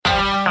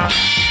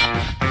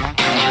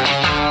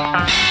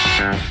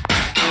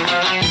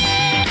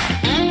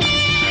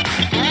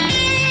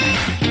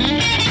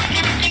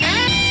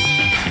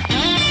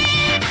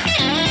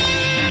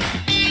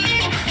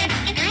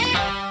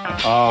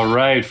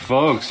right,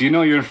 folks. You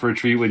know you're in for a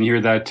treat when you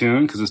hear that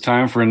tune because it's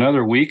time for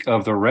another week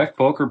of the Rec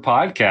Poker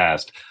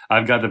Podcast.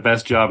 I've got the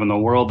best job in the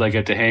world. I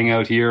get to hang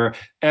out here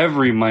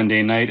every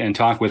Monday night and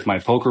talk with my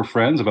poker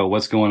friends about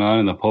what's going on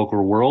in the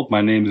poker world. My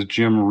name is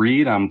Jim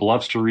Reed. I'm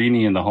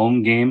Bluffsterini in the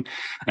home game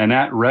and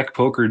at Rec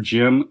Poker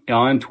Jim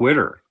on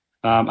Twitter.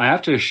 I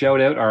have to shout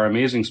out our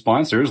amazing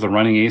sponsors, the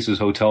Running Aces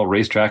Hotel,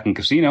 Racetrack, and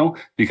Casino,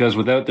 because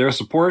without their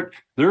support,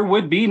 there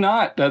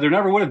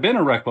never would have been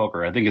a Rec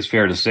Poker. I think it's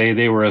fair to say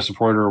they were a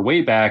supporter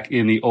way back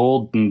in the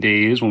olden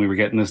days when we were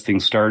getting this thing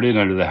started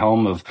under the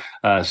helm of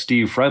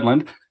Steve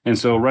Fredland. And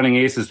so Running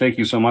Aces, thank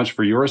you so much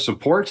for your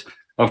support.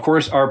 Of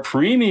course, our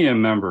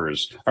premium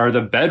members are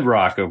the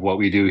bedrock of what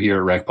we do here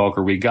at Rec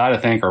Poker. We got to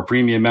thank our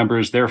premium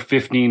members. Their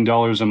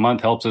 $15 a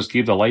month helps us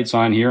keep the lights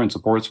on here and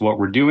supports what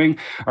we're doing.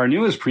 Our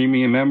newest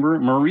premium member,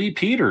 Marie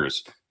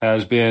Peters,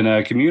 has been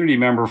a community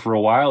member for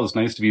a while. It's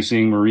nice to be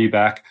seeing Marie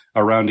back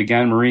around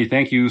again. Marie,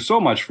 thank you so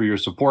much for your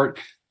support.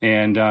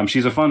 And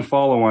she's a fun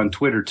follow on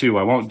Twitter, too.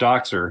 I won't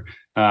dox her.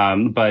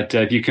 But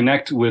if you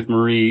connect with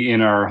Marie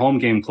in our home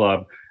game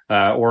club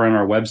or in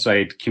our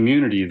website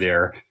community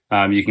there,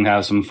 you can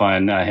have some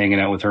fun hanging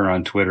out with her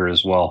on Twitter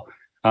as well.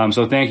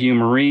 So thank you,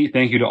 Marie.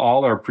 Thank you to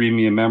all our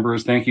premium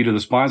members. Thank you to the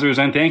sponsors.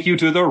 And thank you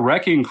to the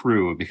Wrecking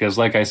Crew, because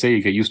like I say,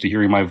 you get used to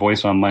hearing my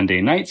voice on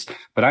Monday nights,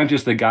 but I'm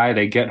just the guy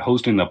they get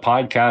hosting the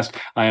podcast.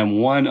 I am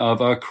one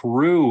of a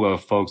crew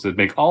of folks that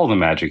make all the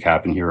magic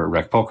happen here at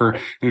Rec Poker.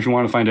 And if you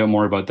want to find out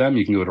more about them,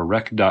 you can go to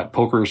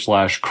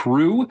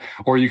rec.poker/crew,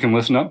 or you can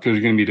listen up because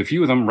you're going to meet a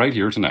few of them right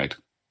here tonight.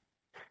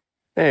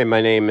 Hey,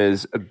 my name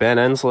is Ben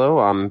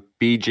Enslow. I'm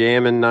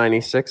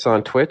BJamin96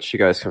 on Twitch. You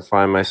guys can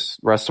find my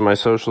rest of my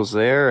socials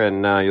there,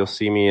 and you'll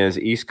see me as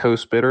East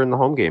Coast Bidder in the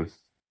home game.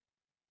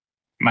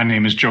 My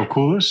name is Joe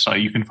Coolis.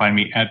 You can find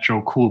me at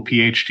Joe Cool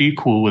PhD,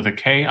 cool with a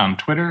K on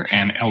Twitter,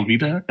 and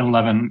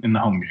Elvita11 in the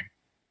home game.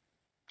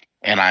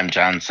 And I'm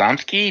John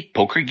Somsky,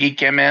 Poker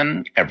Geek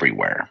MN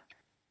everywhere.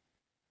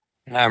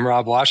 And I'm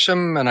Rob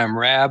Washam, and I'm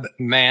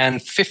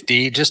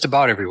Rabman50 just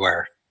about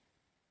everywhere.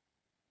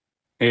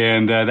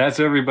 And that's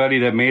everybody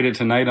that made it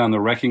tonight on the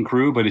Wrecking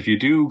Crew. But if you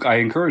do, I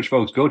encourage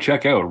folks, go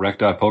check out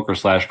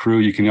rec.poker/crew.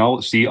 You can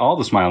all see all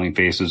the smiling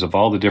faces of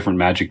all the different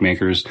magic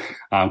makers,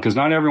 because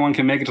not everyone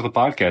can make it to the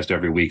podcast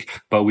every week.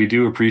 But we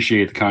do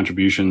appreciate the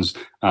contributions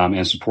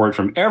and support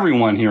from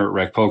everyone here at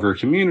Rec Poker,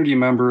 community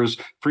members,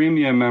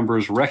 premium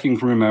members, Wrecking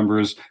Crew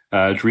members,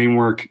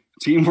 Dreamwork.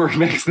 Teamwork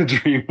makes the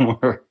dream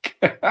work.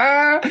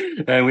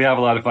 And we have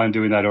a lot of fun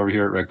doing that over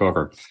here at Rec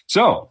Poker.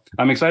 So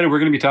I'm excited. We're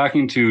going to be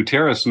talking to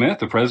Tara Smith,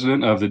 the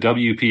president of the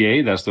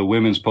WPA. That's the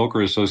Women's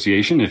Poker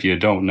Association, if you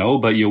don't know,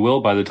 but you will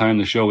by the time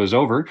the show is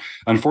over.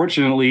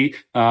 Unfortunately,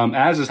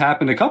 as has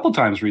happened a couple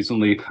times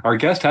recently, our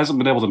guest hasn't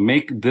been able to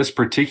make this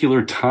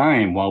particular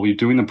time while we're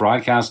doing the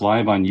broadcast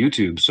live on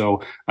YouTube.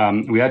 So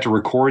we had to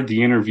record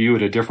the interview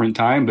at a different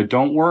time, but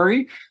don't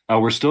worry.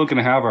 We're still going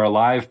to have our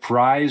live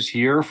prize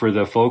here for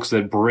the folks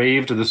that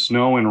braved the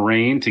snow and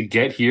rain to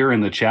get here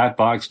in the chat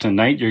box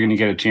tonight. You're going to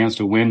get a chance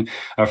to win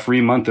a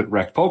free month at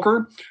Rec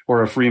Poker,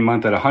 or a free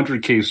month at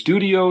 100K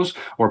Studios,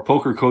 or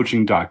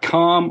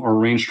PokerCoaching.com, or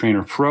Range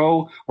Trainer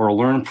Pro, or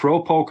Learn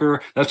Pro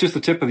Poker. That's just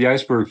the tip of the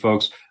iceberg,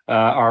 folks.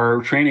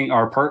 Our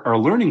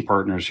learning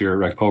partners here at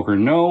Rec Poker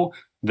know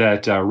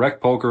that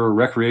Rec Poker,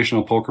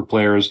 recreational poker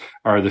players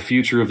are the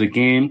future of the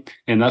game.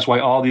 And that's why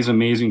all these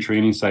amazing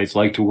training sites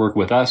like to work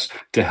with us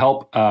to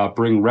help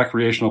bring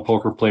recreational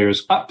poker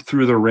players up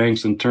through the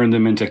ranks and turn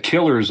them into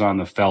killers on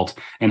the felt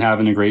and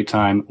having a great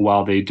time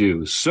while they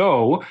do.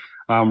 So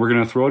we're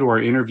going to throw to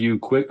our interview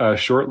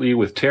shortly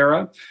with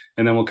Tara,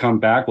 and then we'll come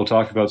back. We'll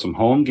talk about some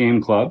home game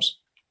clubs.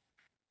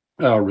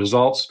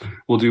 Results.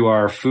 We'll do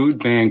our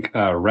food bank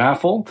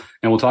raffle,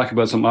 and we'll talk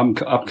about some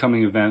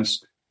upcoming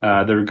events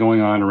that are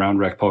going on around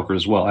Rec Poker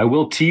as well. I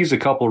will tease a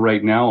couple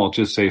right now. I'll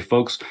just say,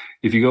 folks,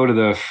 if you go to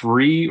the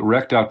free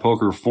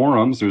Rec.Poker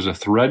forums, there's a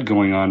thread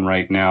going on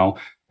right now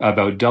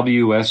about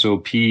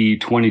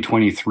WSOP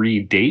 2023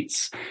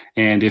 dates.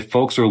 And if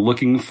folks are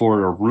looking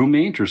for a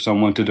roommate or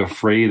someone to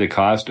defray the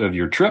cost of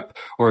your trip,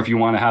 or if you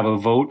want to have a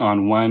vote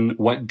on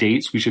what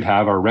dates we should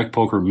have our Rec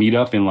Poker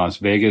meetup in Las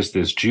Vegas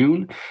this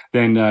June,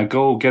 then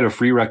go get a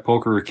free Rec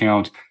Poker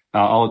account.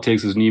 All it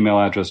takes is an email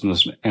address and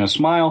a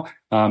smile,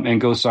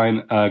 and go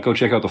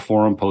check out the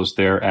forum post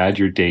there, add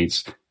your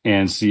dates,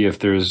 and see if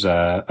there's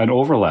an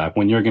overlap.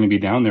 When you're going to be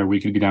down there,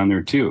 we could be down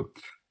there too.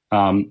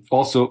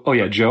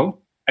 Joe?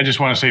 I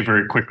just want to say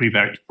very quickly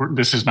that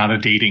this is not a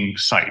dating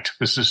site.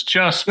 This is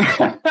just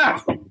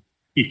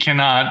you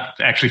cannot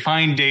actually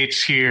find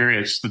dates here.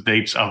 It's the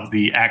dates of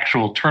the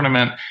actual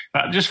tournament,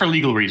 just for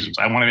legal reasons.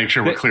 I want to make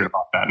sure we're clear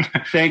about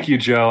that. Thank you,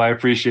 Joe. I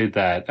appreciate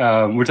that.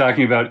 We're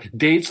talking about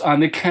dates on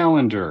the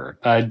calendar,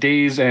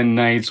 days and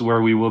nights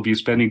where we will be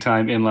spending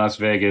time in Las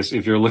Vegas.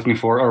 If you're looking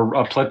for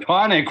a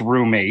platonic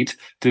roommate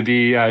to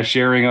be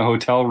sharing a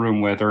hotel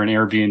room with, or an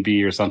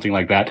Airbnb or something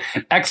like that.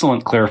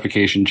 Excellent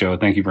clarification, Joe.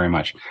 Thank you very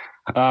much.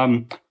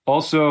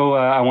 Also,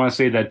 I want to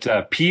say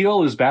that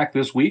Peel is back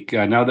this week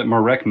now that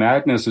Marek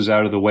Madness is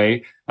out of the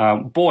way.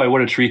 Boy,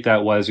 what a treat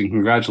that was. And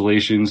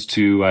congratulations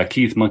to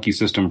Keith Monkey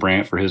System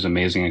Brandt for his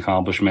amazing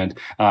accomplishment.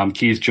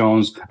 Keith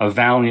Jones, a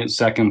valiant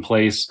second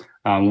place.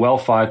 Well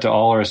fought to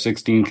all our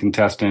 16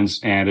 contestants,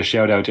 and a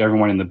shout out to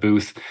everyone in the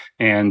booth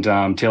and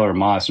Taylor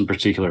Moss in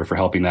particular for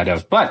helping that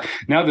out. But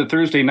now that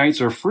Thursday nights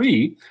are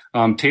free,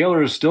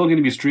 Taylor is still going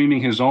to be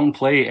streaming his own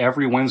play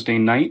every Wednesday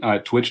night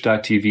at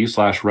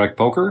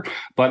twitch.tv/recpoker.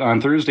 But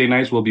on Thursday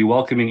nights, we'll be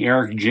welcoming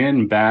Eric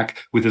Jin back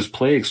with his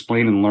Play,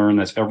 Explain, and Learn.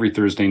 That's every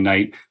Thursday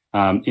night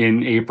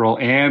in April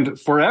and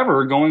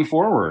forever going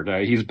forward.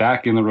 He's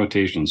back in the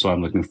rotation, so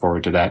I'm looking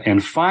forward to that.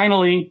 And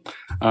finally,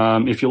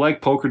 if you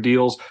like poker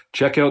deals,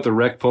 check out the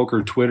Rec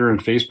Poker Twitter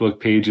and Facebook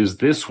pages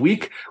this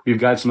week. We've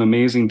got some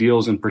amazing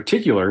deals in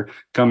particular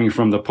coming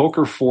from the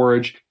Poker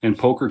Forge and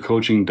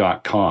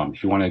pokercoaching.com.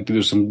 If you want to,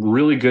 there's some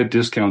really good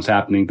discounts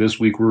happening this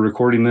week. We're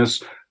recording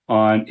this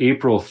on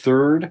April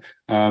 3rd.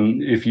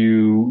 If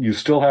you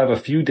still have a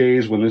few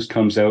days when this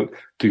comes out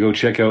to go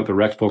check out the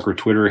Rec Poker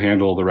Twitter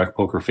handle, the Rec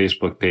Poker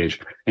Facebook page,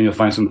 and you'll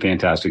find some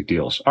fantastic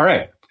deals. All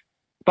right.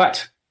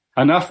 But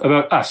enough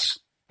about us.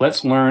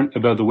 Let's learn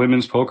about the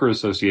Women's Poker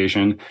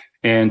Association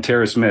and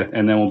Tara Smith,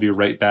 and then we'll be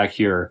right back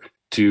here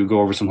to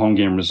go over some home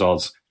game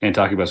results and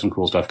talk about some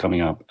cool stuff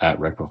coming up at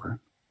Rec Poker.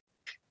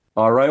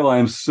 All right. Well,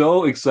 I'm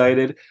so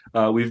excited.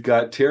 We've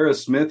got Tara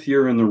Smith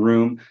here in the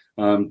room.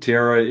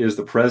 Tara is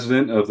the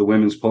president of the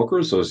Women's Poker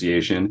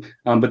Association,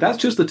 but that's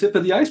just the tip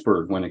of the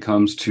iceberg when it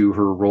comes to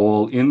her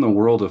role in the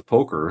world of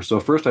poker. So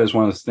first, I just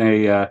want to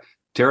say,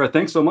 Tara,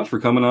 thanks so much for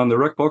coming on the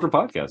Rec Poker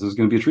podcast. This is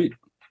going to be a treat.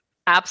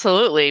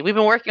 Absolutely. We've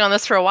been working on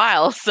this for a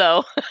while,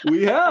 so.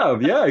 We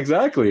have. Yeah,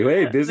 exactly.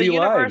 Hey, busy lives, the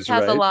universe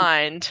has right?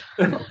 aligned.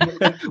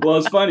 Well,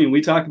 it's funny.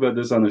 We talk about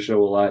this on the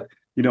show a lot.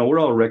 You know, we're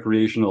all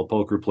recreational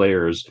poker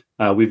players.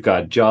 We've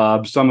got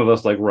jobs. Some of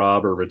us, like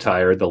Rob, are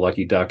retired, the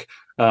lucky duck.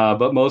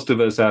 But most of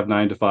us have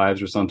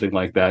 9-to-5s or something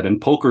like that.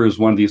 And poker is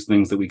one of these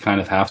things that we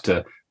kind of have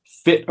to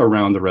fit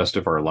around the rest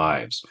of our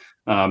lives.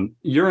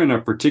 You're in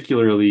a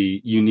particularly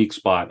unique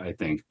spot, I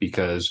think,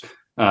 because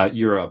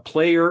you're a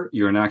player,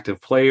 you're an active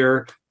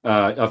player.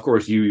 Of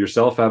course, you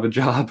yourself have a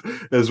job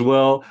as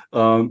well.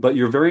 But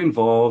you're very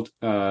involved,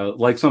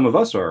 like some of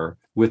us are,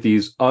 with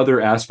these other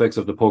aspects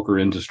of the poker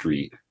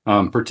industry,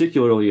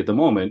 particularly at the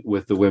moment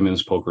with the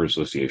Women's Poker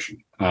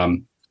Association.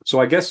 So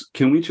I guess,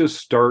 can we just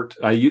start?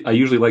 I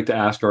usually like to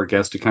ask our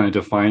guests to kind of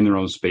define their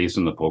own space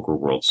in the poker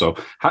world. So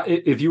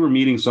if you were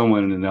meeting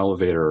someone in an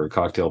elevator or a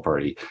cocktail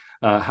party,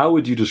 how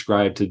would you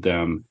describe to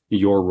them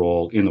your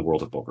role in the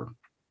world of poker?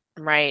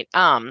 Right.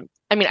 I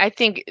mean, I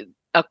think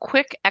a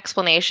quick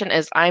explanation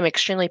is I'm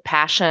extremely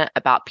passionate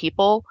about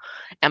people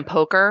and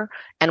poker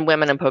and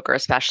women in poker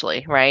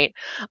especially, right?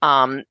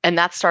 And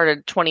that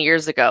started 20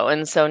 years ago.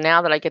 And so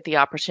now that I get the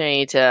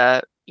opportunity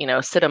to,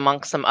 sit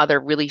amongst some other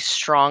really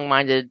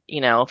strong-minded,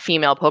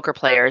 female poker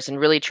players and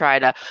really try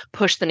to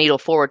push the needle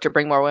forward to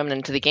bring more women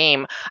into the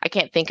game, I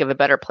can't think of a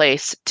better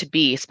place to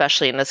be,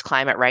 especially in this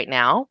climate right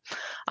now.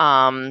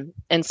 And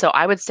so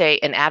I would say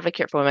an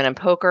advocate for women in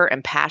poker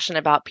and passionate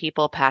about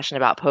people, passionate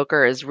about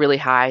poker is really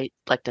how I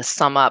like to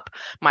sum up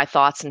my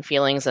thoughts and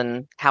feelings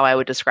and how I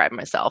would describe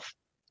myself.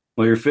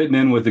 Well, you're fitting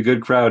in with a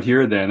good crowd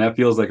here then. That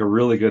feels like a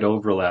really good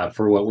overlap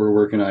for what we're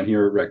working on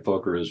here at Rec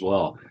Poker as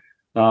well.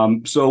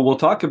 So we'll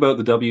talk about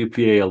the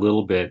WPA a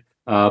little bit,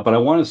 but I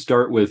want to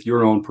start with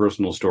your own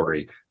personal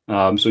story.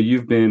 So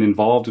you've been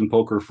involved in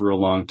poker for a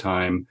long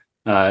time.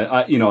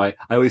 I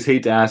always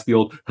hate to ask the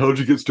old, how'd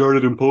you get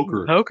started in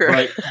poker?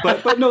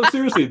 But no,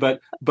 seriously,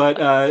 but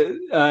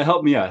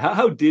help me out.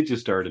 How did you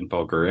start in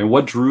poker, and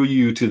what drew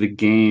you to the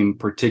game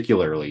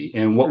particularly?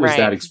 And what was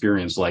that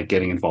experience like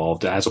getting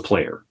involved as a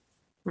player?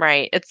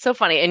 Right. It's so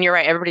funny. And you're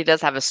right. Everybody does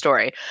have a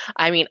story.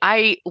 I mean,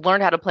 I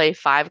learned how to play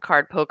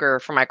 5-card poker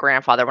from my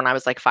grandfather when I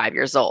was like 5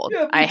 years old.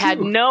 Yeah, I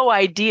had no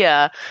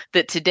idea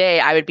that today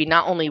I would be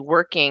not only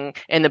working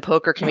in the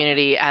poker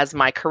community as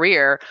my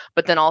career,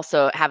 but then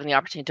also having the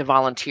opportunity to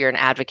volunteer and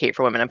advocate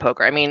for women in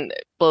poker. I mean,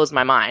 it blows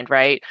my mind,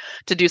 right?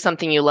 To do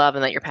something you love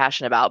and that you're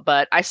passionate about.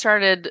 But I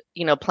started,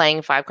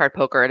 playing 5-card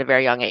poker at a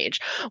very young age.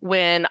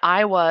 When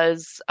I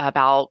was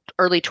about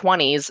early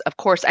 20s, of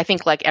course, I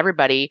think like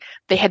everybody,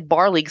 they had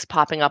bar leagues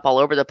popping up all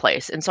over the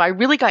place. And so I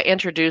really got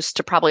introduced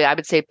to probably, I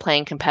would say,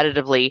 playing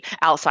competitively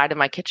outside of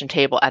my kitchen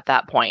table at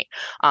that point.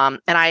 And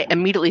I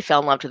immediately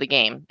fell in love with the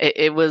game.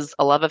 It was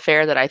a love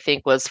affair that I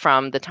think was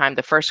from the time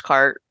the first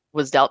card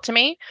was dealt to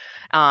me,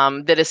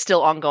 that is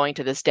still ongoing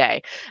to this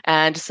day.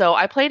 And so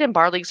I played in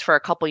bar leagues for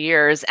a couple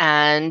years.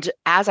 And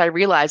as I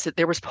realized that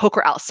there was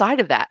poker outside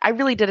of that, I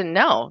really didn't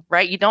know,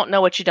 right? You don't know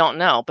what you don't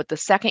know. But the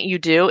second you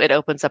do, it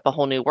opens up a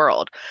whole new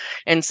world.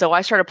 And so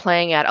I started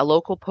playing at a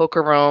local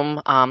poker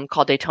room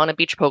called Daytona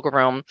Beach Poker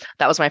Room.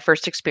 That was my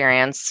first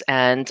experience.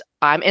 And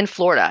I'm in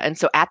Florida. And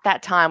so at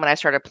that time when I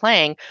started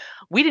playing,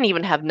 we didn't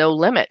even have no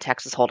limit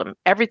Texas Hold'em.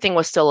 Everything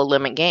was still a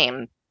limit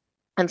game.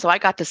 And so I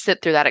got to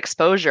sit through that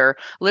exposure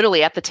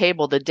literally at the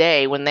table the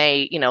day when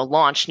they,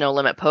 launched No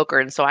Limit Poker.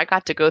 And so I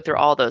got to go through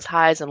all those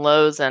highs and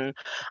lows. And,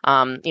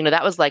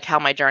 that was like how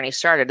my journey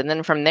started. And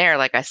then from there,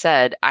 like I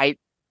said, I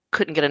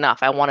couldn't get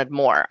enough. I wanted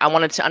more. I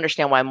wanted to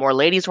understand why more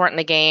ladies weren't in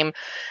the game.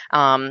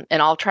 And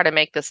I'll try to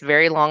make this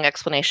very long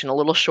explanation a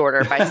little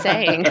shorter by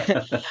saying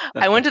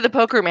I went to the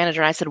poker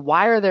manager and I said,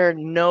 why are there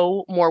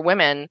no more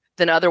women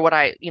than what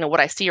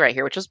I see right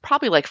here, which is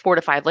probably like 4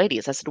 to 5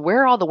 ladies. I said,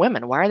 where are all the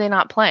women? Why are they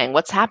not playing?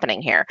 What's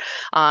happening here?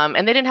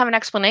 And they didn't have an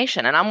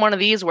explanation. And I'm one of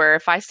these where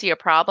if I see a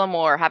problem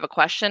or have a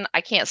question,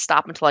 I can't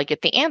stop until I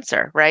get the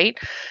answer, right?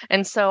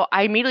 And so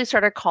I immediately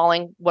started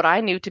calling what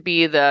I knew to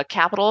be the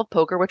capital of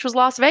poker, which was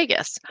Las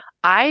Vegas.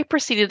 I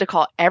proceeded to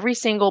call every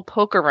single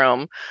poker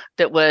room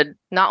that would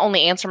not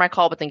only answer my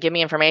call, but then give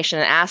me information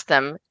and ask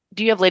them,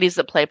 do you have ladies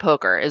that play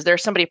poker? Is there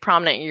somebody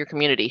prominent in your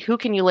community? Who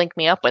can you link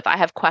me up with? I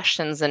have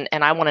questions and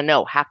I want to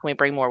know, how can we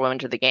bring more women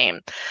to the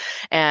game?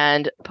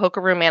 And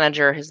poker room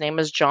manager, his name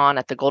is John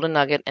at the Golden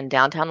Nugget in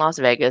downtown Las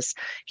Vegas.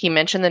 He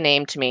mentioned the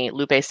name to me,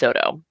 Lupe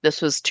Soto. This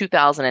was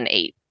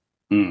 2008.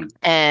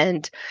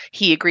 And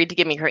he agreed to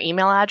give me her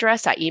email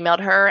address. I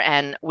emailed her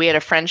and we had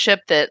a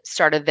friendship that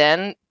started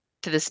then.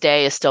 To this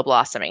day is still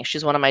blossoming.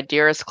 She's one of my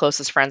dearest,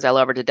 closest friends. I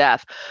love her to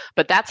death.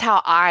 But that's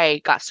how I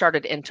got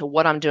started into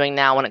what I'm doing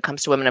now when it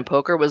comes to women in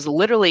poker, was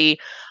literally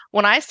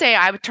when I say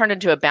I turned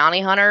into a bounty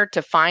hunter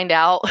to find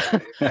out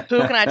who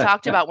can I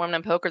talk to about women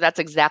in poker, that's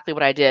exactly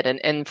what I did.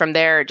 And from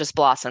there, it just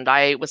blossomed.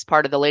 I was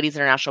part of the Ladies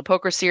International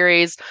Poker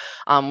Series.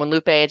 When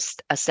Lupe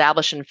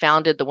established and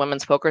founded the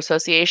Women's Poker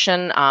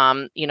Association,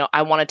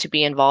 I wanted to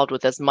be involved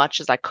with as much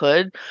as I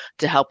could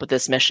to help with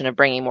this mission of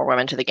bringing more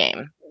women to the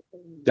game.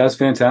 That's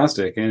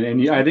fantastic.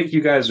 And I think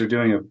you guys are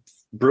doing a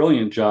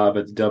brilliant job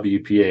at the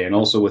WPA and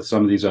also with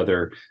some of these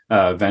other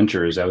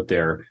ventures out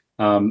there.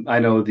 I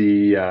know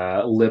the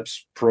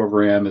LIPS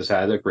program has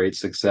had a great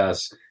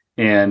success,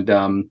 and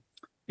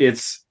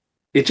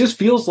it just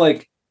feels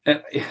like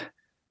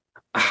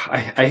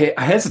I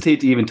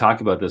hesitate to even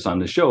talk about this on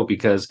the show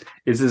because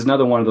this is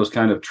another one of those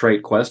kind of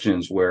trite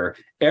questions where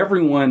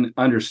everyone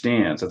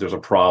understands that there's a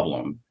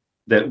problem,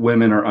 that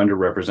women are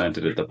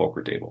underrepresented at the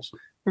poker tables.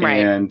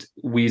 Right. And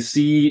we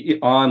see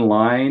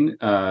online,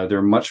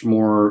 they're much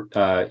more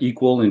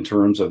equal in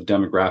terms of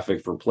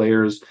demographic for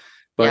players.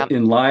 But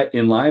in live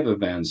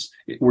events,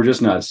 we're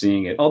just not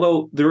seeing it.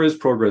 Although there is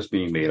progress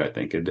being made, I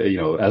think,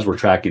 as we're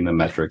tracking the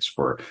metrics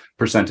for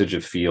percentage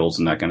of fields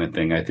and that kind of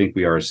thing, I think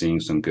we are seeing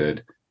some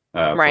good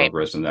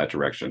progress in that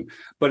direction.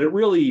 But it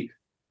really,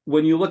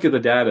 when you look at the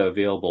data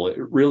available, it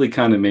really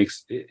kind of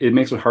makes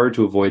it hard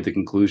to avoid the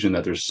conclusion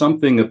that there's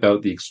something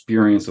about the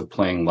experience of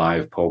playing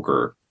live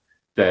poker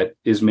that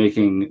is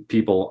making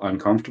people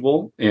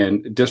uncomfortable,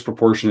 and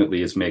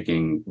disproportionately is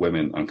making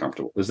women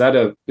uncomfortable. Is that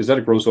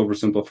a gross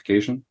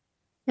oversimplification?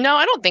 No,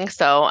 I don't think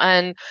so.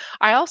 And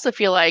I also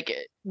feel like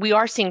we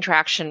are seeing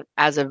traction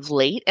as of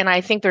late. And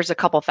I think there's a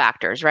couple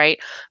factors, right?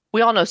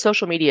 We all know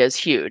social media is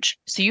huge.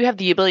 So you have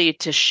the ability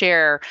to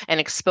share and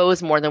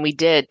expose more than we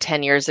did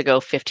 10 years ago,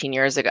 15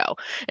 years ago.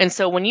 And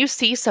so when you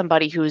see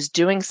somebody who's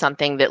doing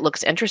something that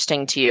looks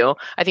interesting to you,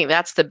 I think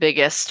that's the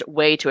biggest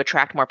way to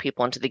attract more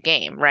people into the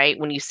game, right?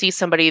 When you see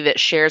somebody that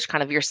shares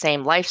kind of your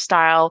same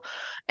lifestyle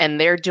and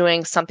they're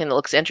doing something that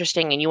looks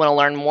interesting and you want to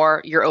learn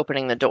more, you're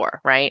opening the door,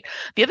 right?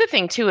 The other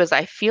thing too is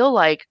I feel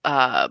like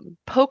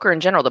poker in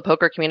general, the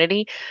poker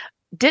community,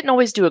 didn't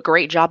always do a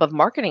great job of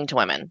marketing to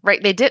women,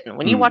 right? They didn't.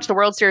 When you watch the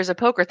World Series of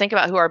Poker, think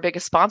about who our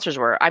biggest sponsors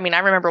were. I mean, I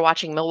remember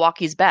watching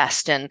Milwaukee's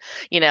Best and,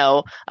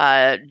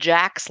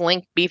 Jack's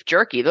Link Beef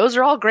Jerky. Those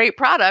are all great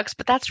products,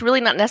 but that's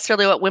really not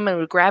necessarily what women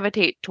would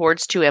gravitate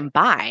towards to and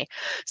buy.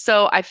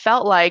 So I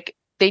felt like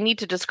they need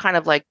to just kind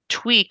of like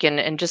tweak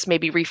and just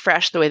maybe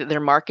refresh the way that they're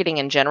marketing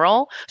in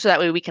general, so that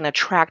way we can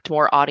attract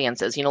more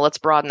audiences. Let's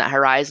broaden that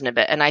horizon a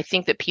bit. And I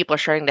think that people are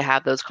starting to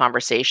have those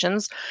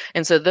conversations.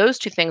 And so those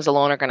two things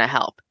alone are going to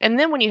help. And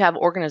then when you have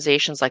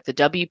organizations like the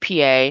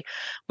WPA,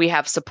 we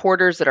have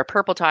supporters that are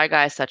purple tie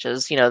guys, such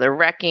as, the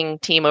Wrecking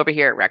team over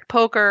here at Rec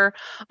Poker.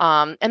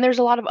 And there's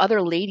a lot of other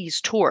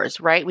ladies tours,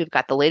 right? We've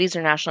got the Ladies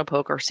International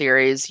Poker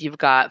Series. You've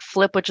got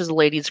Flip, which is a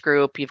ladies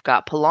group. You've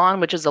got Palan,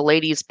 which is a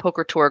ladies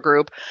poker tour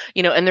group.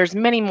 And there's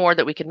many more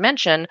that we could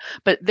mention,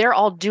 but they're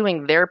all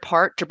doing their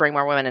part to bring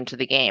more women into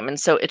the game. And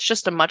so it's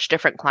just a much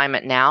different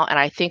climate now. And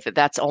I think that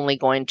that's only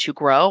going to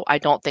grow. I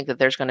don't think that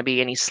there's going to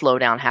be any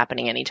slowdown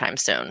happening anytime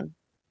soon.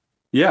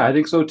 Yeah, I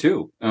think so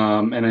too.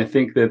 And I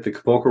think that the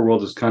poker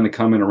world is kind of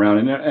coming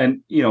around,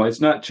 and it's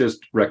not just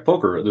Rec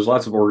Poker. There's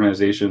lots of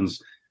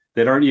organizations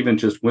that aren't even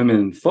just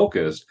women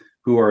focused,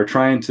 who are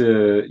trying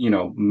to,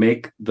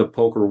 make the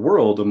poker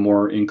world a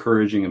more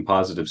encouraging and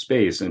positive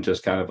space, and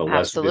just kind of a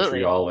less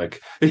vitriolic,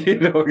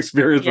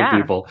 experience for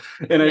people.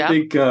 And I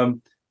think,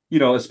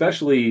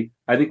 especially,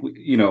 I think,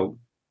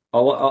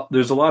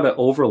 there's a lot of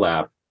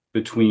overlap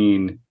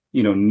between,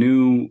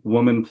 new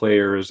woman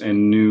players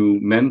and new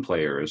men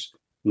players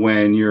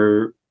when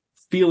you're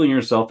feeling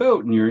yourself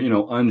out and you're,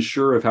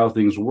 unsure of how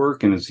things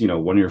work, and it's,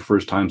 one of your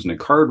first times in a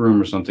card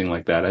room or something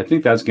like that, I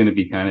think that's going to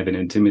be kind of an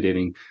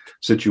intimidating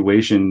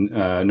situation,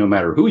 no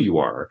matter who you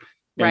are.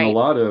 And Right. a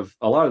lot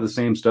of the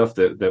same stuff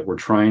that we're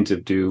trying to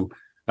do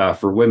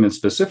for women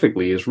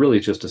specifically is really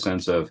just a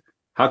sense of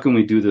how can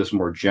we do this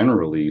more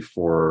generally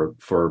for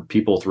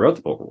people throughout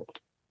the poker world.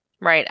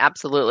 Right.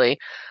 Absolutely.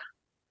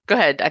 Go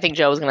ahead. I think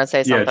Joe was going to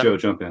say something. Yeah, Joe,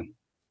 jump in.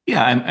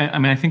 Yeah, I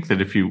mean, I think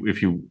that if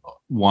you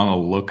want to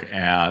look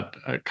at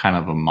a kind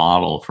of a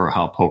model for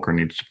how poker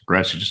needs to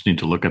progress, you just need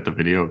to look at the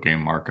video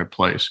game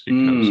marketplace,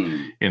 because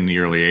in the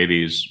early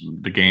 '80s,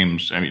 the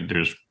games, I mean,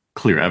 there's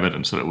clear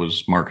evidence that it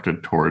was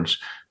marketed towards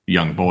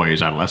young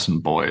boys,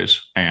 adolescent boys,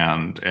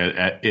 and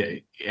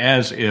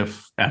as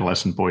if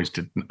adolescent girls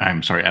did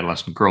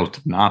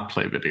not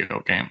play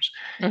video games.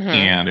 Mm-hmm.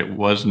 And it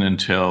wasn't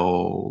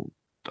until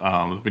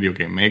the video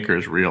game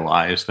makers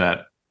realized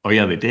that, oh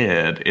yeah, they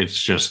did.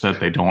 It's just that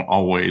they don't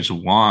always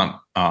want,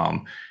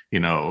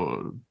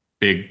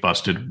 big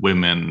busted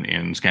women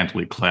in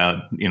scantily clad,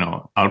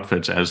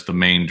 outfits as the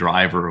main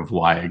driver of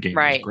why a game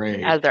is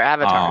great. As their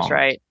avatars,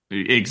 right?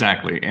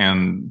 Exactly.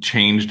 And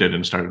changed it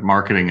and started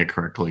marketing it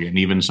correctly. And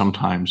even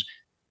sometimes,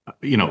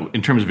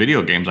 in terms of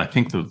video games, I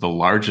think that the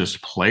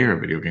largest player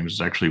of video games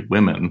is actually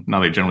women. Now,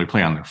 they generally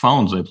play on their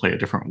phones. They play a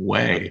different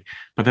way,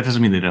 but that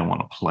doesn't mean they don't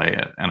want to play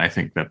it. And I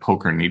think that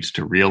poker needs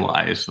to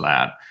realize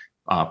that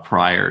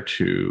prior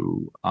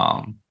to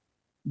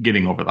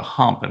getting over the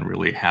hump and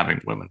really having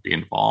women be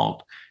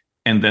involved,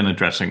 and then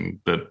addressing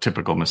the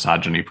typical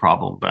misogyny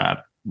problem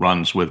that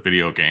runs with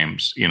video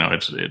games.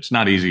 It's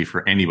not easy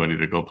for anybody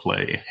to go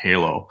play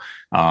Halo,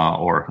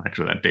 or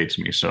actually that dates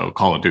me, so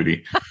Call of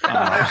Duty,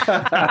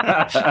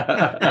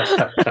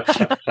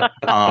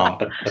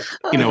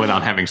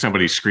 without having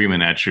somebody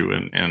screaming at you.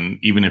 And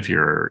even if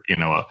you're,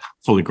 a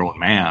fully grown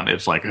man,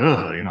 it's like,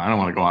 ugh, I don't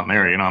want to go on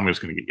there. I'm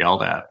just going to get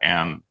yelled at.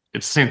 And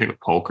it's the same thing with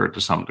poker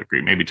to some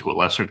degree, maybe to a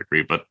lesser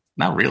degree, but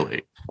not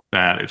really.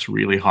 That it's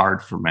really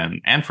hard for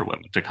men and for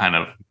women to kind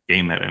of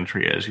gain that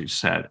entry, as you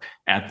said,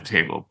 at the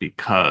table,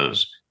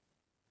 because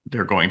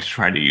they're going to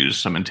try to use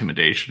some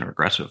intimidation or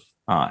aggressive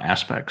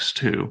aspects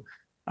to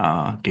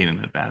gain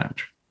an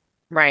advantage.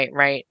 Right,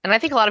 right. And I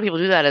think a lot of people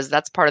do that as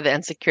that's part of the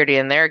insecurity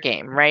in their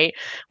game, right?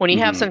 When you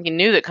have something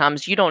new that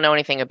comes, you don't know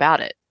anything about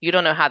it. You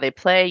don't know how they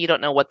play. You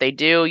don't know what they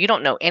do. You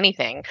don't know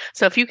anything.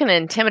 So if you can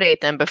intimidate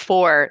them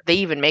before they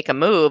even make a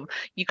move,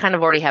 you kind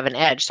of already have an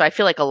edge. So I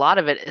feel like a lot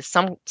of it is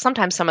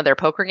sometimes some of their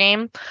poker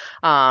game.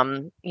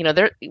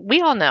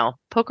 We all know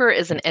poker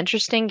is an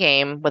interesting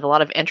game with a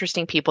lot of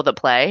interesting people that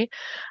play.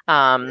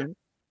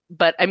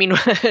 But I mean,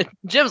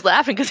 Jim's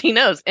laughing because he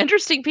knows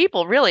interesting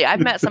people. Really, I've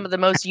met some of the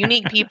most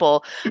unique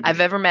people I've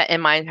ever met in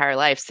my entire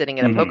life sitting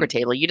at a poker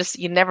table. You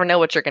never know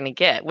what you're going to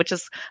get, which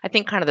is, I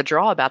think, kind of the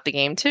draw about the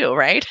game too,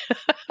 right?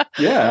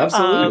 Yeah,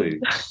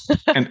 absolutely.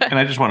 And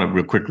I just want to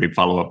real quickly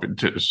follow up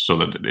so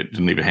that it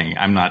didn't leave it hanging.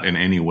 I'm not in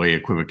any way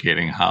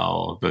equivocating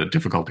how the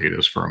difficulty it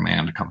is for a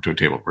man to come to a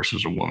table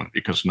versus a woman,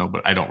 because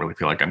I don't really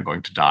feel like I'm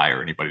going to die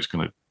or anybody's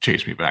going to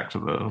chase me back to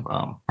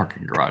the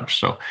parking garage.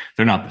 So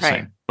they're not the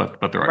same.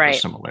 But there are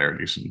just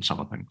similarities in some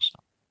of the things.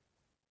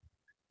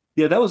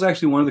 Yeah, that was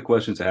actually one of the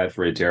questions I had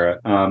for you, Tara.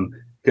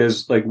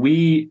 Because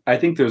I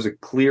think there's a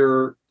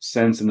clear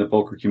sense in the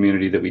poker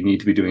community that we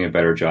need to be doing a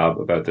better job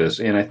about this.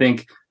 And I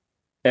think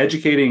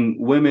educating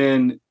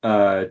women,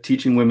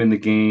 teaching women the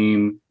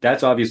game,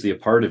 that's obviously a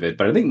part of it.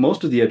 But I think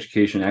most of the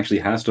education actually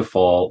has to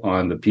fall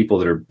on the people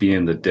that are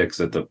being the dicks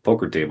at the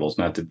poker tables,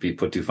 not to be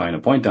put too fine a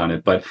point on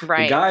it. But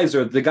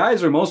the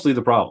guys are mostly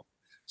the problem.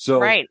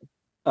 So,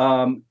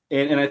 and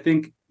I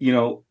think,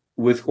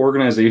 with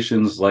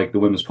organizations like the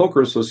Women's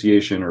Poker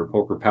Association or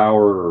Poker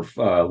Power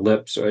or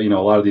LIPS, or,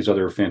 a lot of these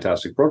other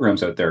fantastic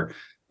programs out there,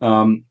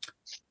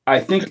 I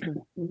think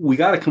we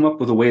got to come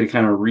up with a way to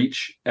kind of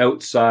reach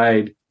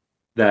outside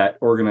that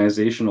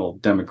organizational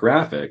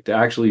demographic to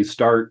actually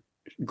start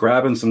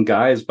grabbing some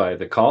guys by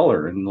the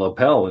collar and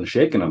lapel and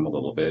shaking them a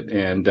little bit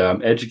and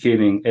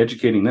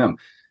educating them.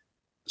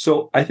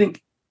 So I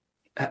think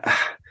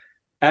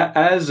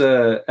as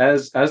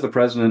the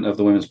president of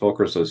the Women's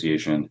Poker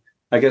Association,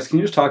 I guess, can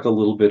you just talk a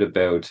little bit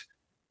about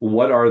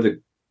what are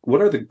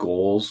the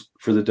goals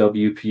for the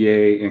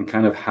WPA, and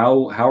kind of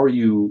how are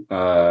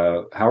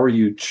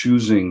you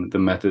choosing the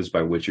methods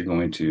by which you're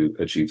going to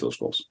achieve those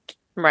goals?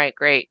 Right.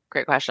 Great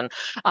question.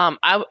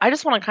 I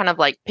just want to kind of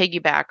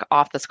piggyback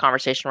off this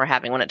conversation we're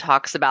having when it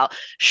talks about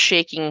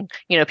shaking,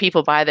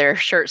 people by their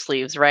shirt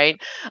sleeves,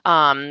 right?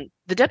 The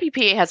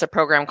WPA has a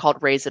program called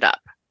Raise It Up.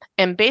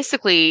 And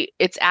basically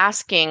it's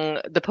asking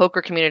the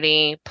poker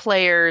community,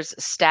 players,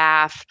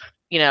 staff,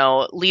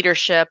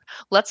 leadership,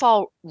 let's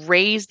all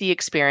raise the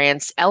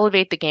experience,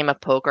 elevate the game of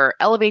poker,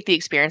 elevate the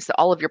experience that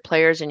all of your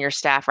players and your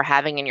staff are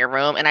having in your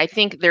room. And I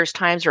think there's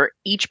times where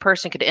each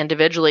person could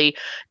individually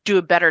do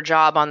a better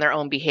job on their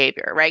own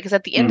behavior, right? Because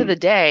at the end of the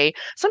day,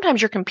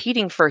 sometimes you're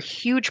competing for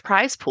huge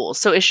prize pools.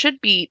 So it should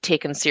be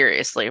taken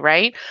seriously,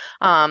 right?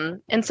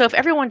 And so if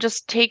everyone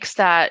just takes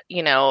that,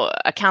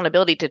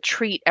 accountability to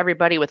treat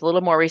everybody with a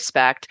little more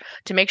respect,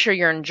 to make sure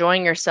you're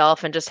enjoying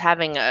yourself and just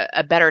having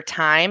a better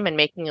time and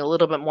making it a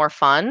little bit more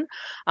fun,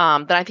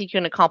 then I think you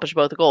can accomplish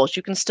both goals.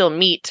 You can still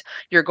meet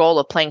your goal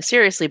of playing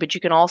seriously, but you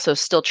can also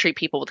still treat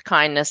people with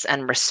kindness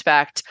and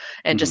respect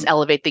and just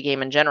elevate the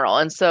game in general.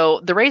 And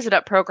so the Raise It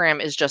Up program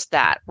is just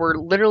that. We're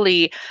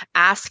literally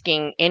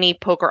asking any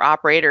poker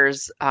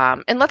operators,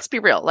 and let's be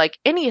real, like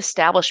any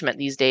establishment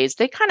these days,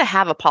 they kind of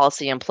have a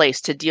policy in place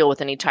to deal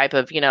with any type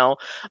of,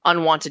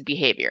 unwanted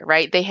behavior,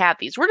 right? They have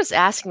these. We're just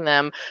asking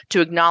them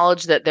to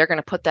acknowledge that they're going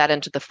to put that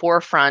into the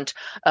forefront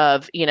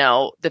of,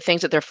 the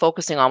things that they're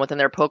focusing on within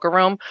their poker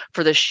room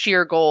for the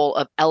sheer goal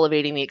of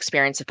elevating the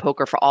experience of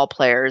poker for all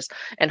players.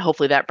 And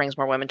hopefully that brings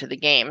more women to the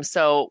game.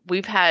 So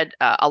we've had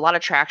a lot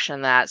of traction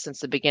in that since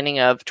the beginning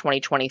of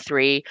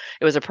 2023.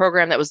 It was a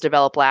program that was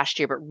developed last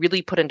year, but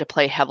really put into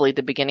play heavily at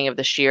the beginning of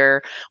this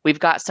year. We've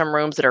got some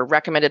rooms that are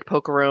recommended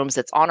poker rooms.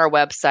 It's on our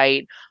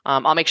website.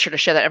 I'll make sure to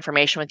share that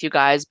information with you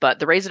guys. But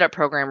the Raise It Up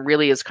program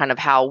really is kind of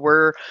how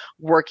we're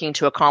working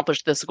to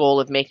accomplish this goal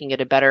of making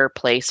it a better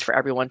place for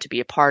everyone to be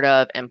a part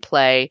of and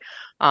play.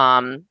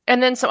 And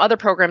then some other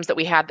programs that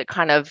we have that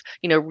kind of,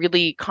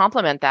 really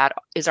complement that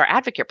is our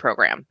advocate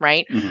program,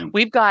 right?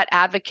 We've got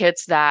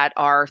advocates that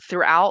are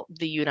throughout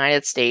the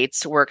United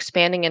States. We're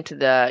expanding into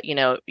the,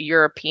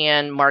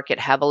 European market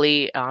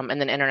heavily, and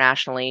then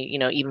internationally,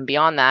 even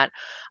beyond that.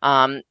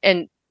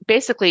 And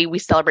basically, we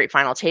celebrate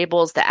final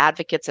tables. The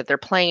advocates, that they're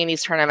playing in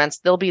these tournaments,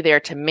 they'll be there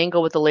to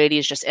mingle with the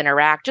ladies, just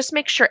interact, just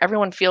make sure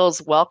everyone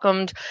feels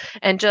welcomed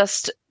and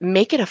just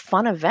make it a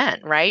fun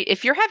event, right?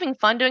 If you're having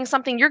fun doing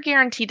something, you're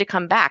guaranteed to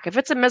come back. If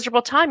it's a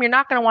miserable time, you're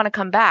not going to want to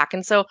come back.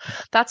 And so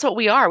that's what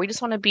we are. We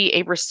just want to be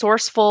a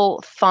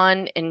resourceful,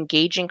 fun,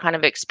 engaging kind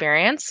of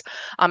experience,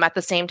 at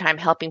the same time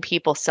helping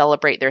people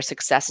celebrate their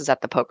successes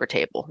at the poker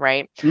table,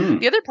 right?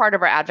 The other part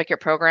of our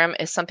advocate program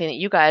is something that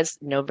you guys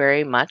know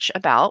very much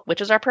about,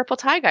 which is our Purple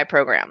Tie Guy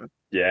program.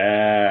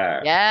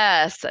 Yeah.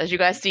 Yes. As you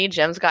guys see,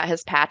 Jim's got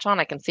his patch on.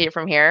 I can see it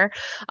from here.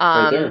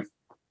 Right there.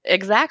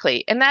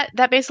 Exactly. And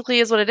that basically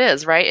is what it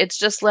is, right? It's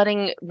just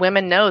letting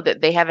women know that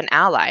they have an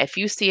ally. If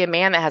you see a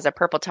man that has a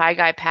Purple Tie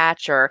Guy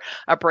patch or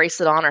a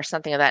bracelet on or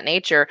something of that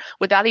nature,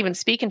 without even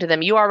speaking to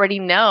them, you already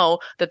know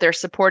that they're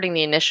supporting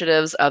the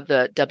initiatives of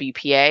the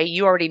WPA.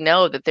 You already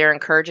know that they're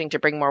encouraging to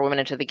bring more women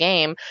into the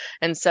game.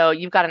 And so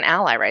you've got an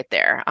ally right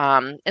there.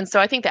 And so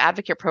I think the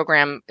advocate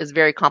program is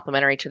very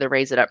complementary to the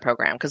Raise It Up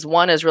program, because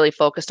one is really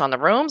focused on the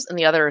rooms and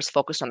the other is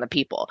focused on the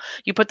people.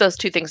 You put those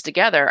two things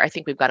together, I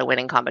think we've got a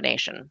winning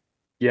combination.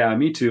 Yeah,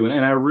 me too.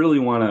 And I really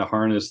want to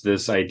harness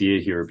this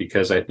idea here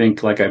because I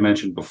think, like I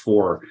mentioned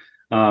before,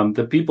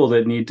 the people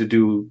that need to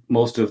do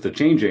most of the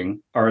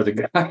changing are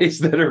the guys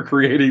that are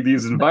creating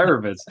these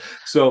environments.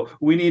 So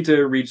we need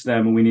to reach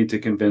them and we need to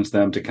convince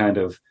them to kind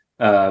of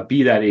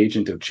be that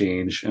agent of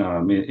change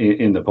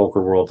in the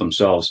poker world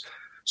themselves.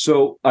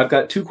 So I've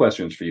got two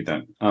questions for you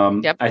then.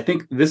 Yep. I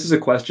think this is a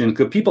question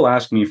because people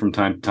ask me from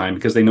time to time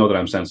because they know that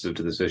I'm sensitive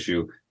to this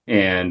issue.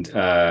 And,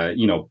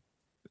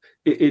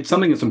 it's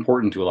something that's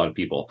important to a lot of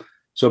people.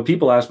 So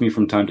people guys ask me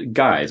from time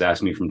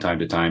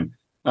to time,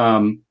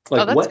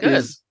 that's what good.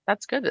 is...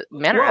 That's good.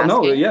 Men are Well, no,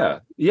 asking.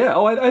 yeah.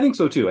 Oh, I think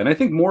so too. And I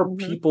think more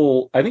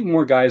people, I think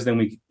more guys than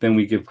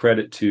we give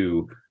credit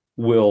to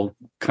will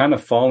kind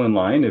of fall in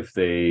line if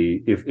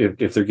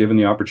they're given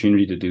the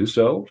opportunity to do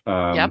so.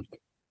 Yep.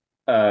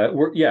 I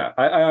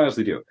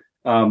honestly do.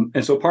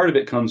 And so part of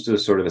it comes to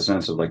sort of a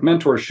sense of like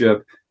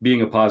mentorship,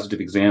 being a positive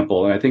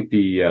example. And I think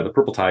the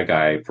Purple Tie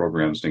Guy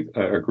program is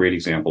a great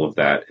example of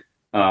that.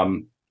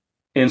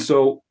 And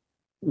so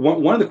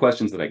one of the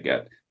questions that I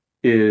get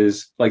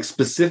is like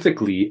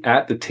specifically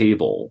at the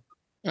table,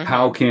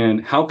 how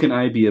can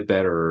I be a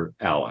better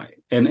ally?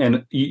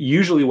 And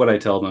usually what I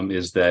tell them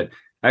is that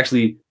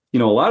actually, a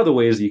lot of the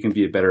ways that you can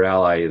be a better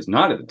ally is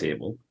not at the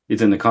table.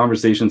 It's in the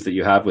conversations that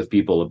you have with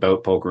people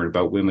about poker and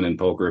about women in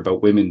poker,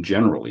 about women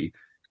generally.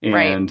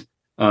 And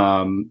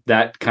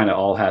that kind of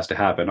all has to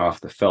happen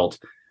off the felt.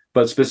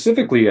 But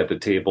specifically at the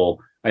table,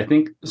 I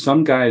think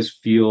some guys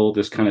feel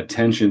this kind of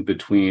tension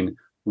between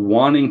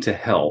wanting to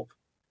help,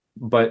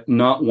 but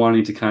not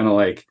wanting to kind of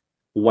like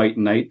white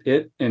knight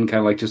it and kind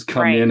of like just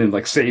come in and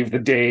like save the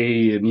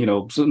day.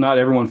 And, so not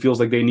everyone feels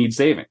like they need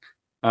saving.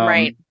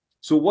 Right.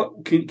 So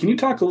what can you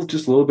talk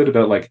just a little bit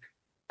about like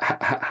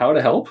how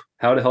to help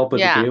at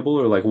the table,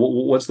 or like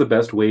what's the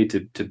best way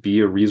to be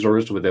a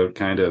resource without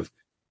kind of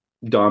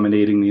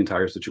dominating the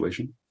entire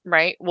situation?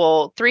 Right.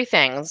 Well, three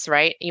things,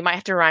 right? You might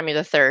have to remind me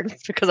the third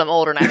because I'm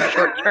older and I have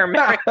short-term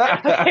memory.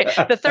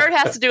 Okay. The third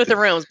has to do with the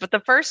rooms, but the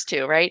first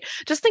two, right?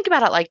 Just think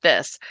about it like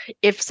this.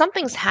 If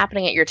something's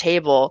happening at your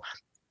table,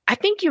 I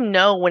think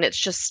when it's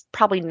just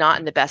probably not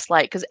in the best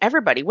light, because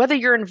everybody, whether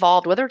you're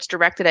involved, whether it's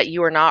directed at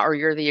you or not, or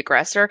you're the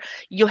aggressor,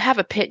 you'll have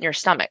a pit in your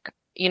stomach.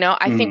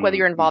 I think whether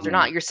you're involved or Mm-hmm.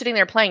 not, you're sitting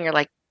there playing, you're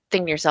like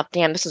thinking to yourself,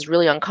 damn, this is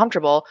really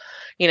uncomfortable,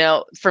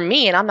 for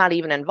me, and I'm not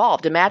even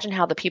involved. Imagine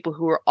how the people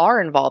who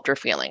are involved are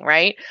feeling,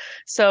 right?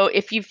 So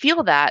if you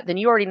feel that, then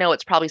you already know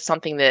it's probably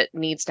something that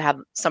needs to have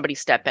somebody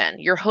step in.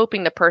 You're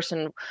hoping the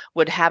person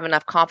would have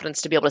enough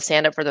confidence to be able to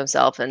stand up for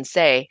themselves and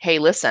say, hey,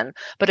 listen.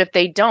 But if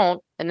they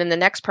don't, and then the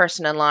next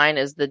person in line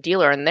is the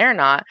dealer and they're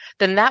not,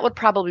 then that would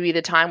probably be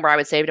the time where I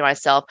would say to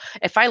myself,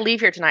 if I leave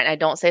here tonight and I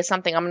don't say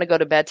something, I'm going to go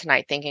to bed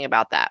tonight thinking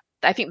about that.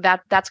 I think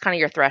that's kind of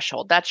your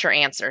threshold. That's your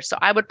answer. So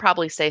I would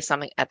probably say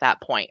something at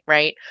that point,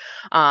 right?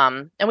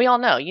 And we all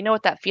know,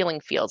 what that feeling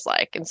feels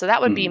like. And so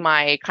that would be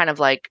my kind of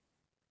like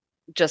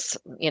just,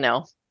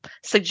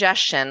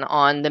 suggestion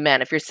on the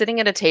men. If you're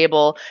sitting at a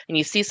table and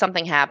you see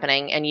something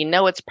happening and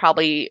it's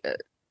probably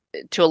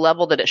to a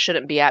level that it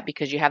shouldn't be at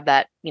because you have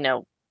that,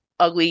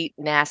 ugly,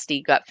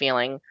 nasty gut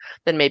feeling,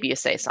 then maybe you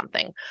say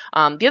something.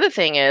 The other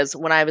thing is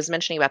when I was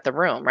mentioning about the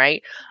room,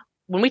 right?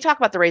 When we talk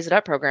about the Raise It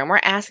Up program, we're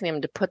asking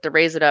them to put the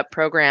Raise It Up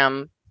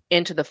program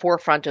into the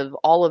forefront of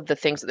all of the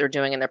things that they're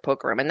doing in their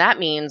poker room. And that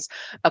means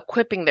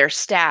equipping their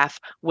staff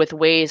with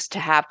ways to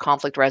have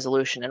conflict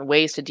resolution and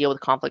ways to deal with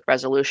conflict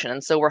resolution.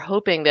 And so we're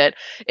hoping that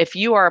if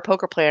you are a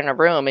poker player in a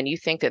room and you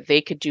think that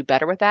they could do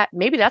better with that,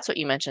 maybe that's what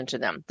you mentioned to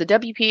them. The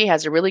WPA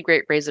has a really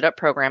great Raise It Up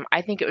program.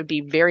 I think it would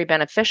be very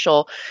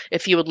beneficial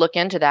if you would look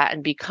into that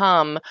and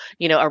become,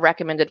 a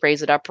recommended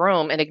Raise It Up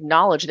room and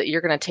acknowledge that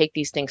you're going to take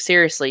these things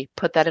seriously,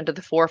 put that into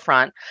the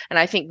forefront. And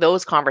I think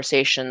those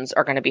conversations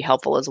are going to be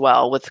helpful as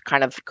well with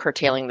kind of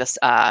curtailing this,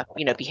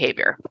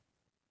 behavior.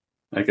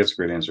 I think that's a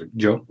great answer.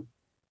 Joe?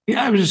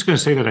 Yeah, I was just going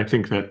to say that I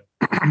think that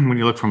when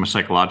you look from a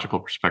psychological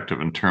perspective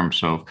in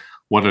terms of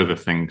what are the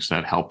things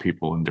that help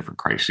people in different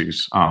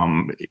crises,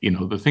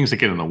 the things that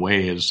get in the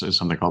way is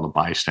something called the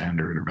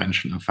bystander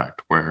intervention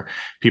effect, where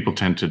people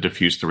tend to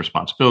diffuse the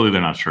responsibility.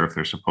 They're not sure if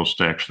they're supposed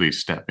to actually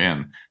step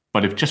in.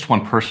 But if just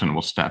one person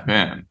will step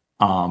in,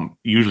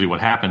 usually what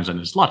happens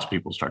is lots of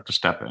people start to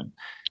step in.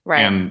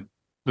 Right. And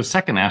the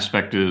second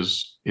aspect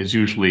is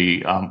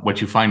usually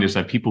what you find is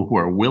that people who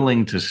are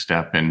willing to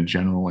step in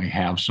generally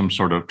have some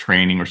sort of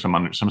training or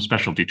some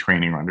specialty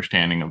training or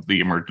understanding of the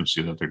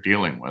emergency that they're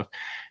dealing with.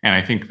 And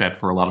I think that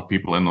for a lot of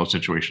people in those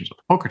situations at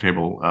the poker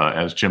table,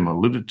 as Jim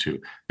alluded to,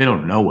 they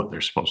don't know what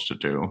they're supposed to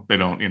do. They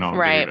don't,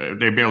 right.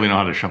 they barely know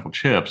how to shuffle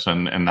chips.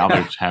 And now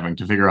they're having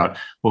to figure out,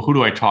 well, who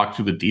do I talk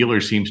to? The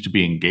dealer seems to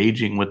be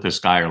engaging with this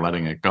guy or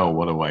letting it go.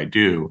 What do I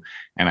do?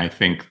 And I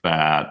think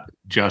that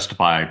just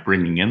by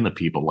bringing in the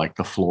people like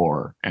the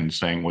floor and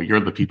saying, well, you're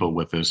the people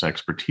with this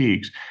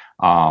expertise,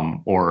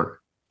 or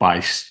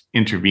by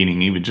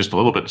intervening even just a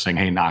little bit and saying,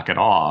 hey, knock it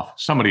off,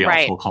 somebody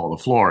else will call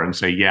the floor and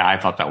say, yeah, I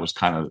thought that was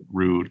kind of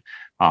rude.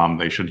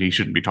 He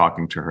shouldn't be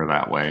talking to her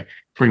that way.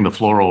 Bring the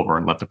floor over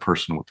and let the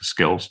person with the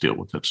skills deal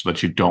with it so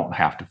that you don't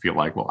have to feel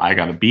like, well, I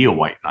got to be a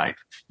white knight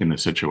in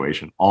this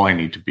situation. All I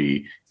need to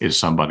be is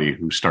somebody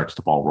who starts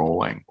the ball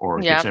rolling or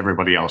gets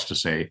everybody else to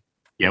say,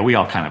 yeah, we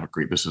all kind of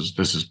agree. This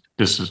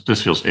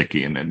feels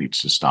icky and it needs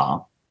to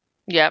stop.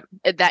 Yep.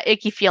 That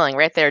icky feeling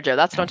right there, Joe.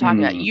 That's what I'm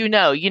talking about. You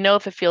know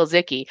if it feels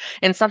icky.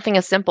 And something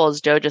as simple as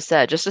Joe just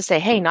said, just to say,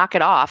 hey, knock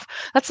it off.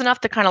 That's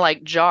enough to kind of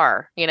like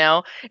jar,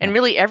 and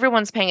really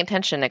everyone's paying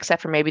attention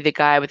except for maybe the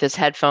guy with his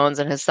headphones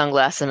and his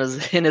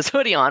sunglasses and his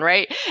hoodie on,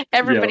 right?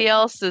 Everybody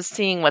else is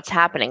seeing what's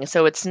happening.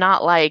 So it's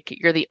not like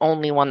you're the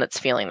only one that's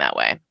feeling that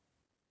way.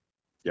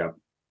 Yeah.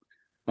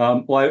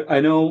 Well, I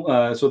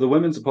know, so the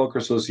Women's Poker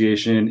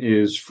Association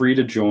is free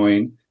to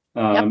join.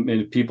 And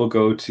if people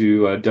go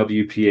to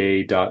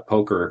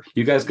WPA.poker,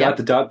 you guys got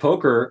the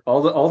 .poker.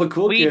 All the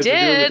cool kids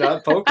are doing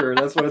the .poker.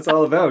 That's what it's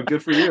all about.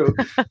 Good for you.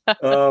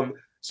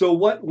 So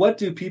what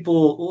do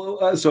people?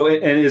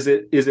 And is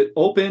it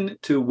open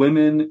to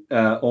women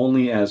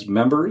only as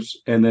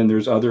members, and then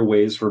there's other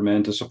ways for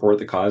men to support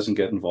the cause and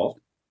get involved?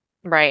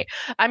 Right.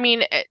 I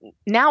mean,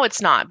 now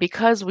it's not,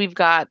 because we've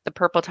got the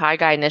Purple Tie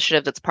Guy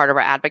initiative that's part of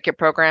our advocate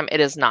program. It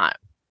is not.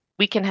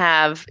 We can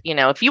have,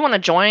 if you want to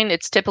join,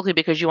 it's typically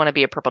because you want to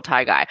be a Purple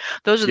Tie Guy.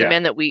 Those are the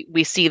men that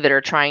we see that are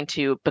trying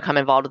to become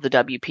involved with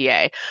the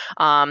WPA.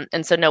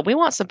 And so, no, we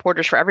want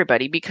supporters for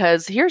everybody,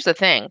 because here's the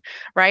thing,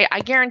 right?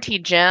 I guarantee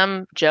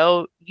Jim,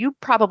 Joe, you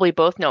probably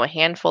both know a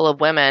handful of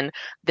women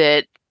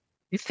that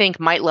you think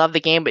might love the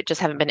game but just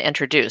haven't been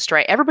introduced,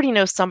 right? Everybody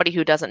knows somebody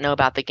who doesn't know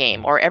about the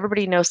game, or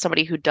everybody knows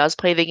somebody who does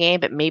play the game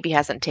but maybe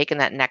hasn't taken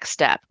that next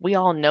step. We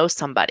all know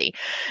somebody.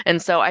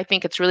 And so I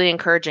think it's really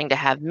encouraging to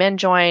have men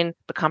join,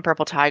 become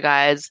Purple Tie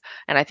Guys,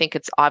 and I think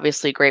it's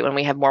obviously great when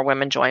we have more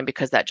women join,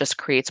 because that just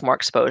creates more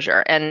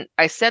exposure. And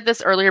I said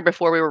this earlier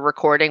before we were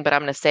recording, but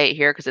I'm going to say it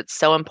here because it's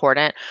so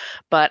important,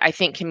 but I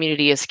think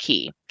community is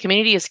key.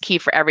 Community is key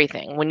for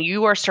everything. When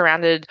you are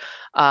surrounded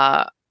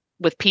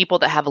with people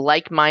that have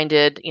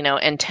like-minded,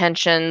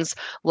 intentions,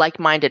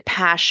 like-minded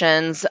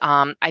passions,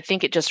 I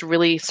think it just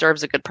really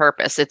serves a good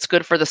purpose. It's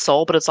good for the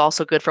soul, but it's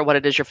also good for what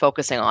it is you're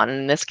focusing on. And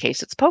in this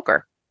case, it's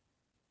poker.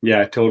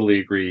 Yeah, I totally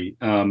agree.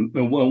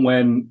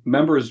 When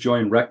members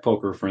join Rec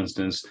Poker, for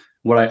instance,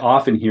 what I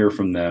often hear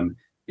from them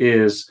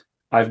is,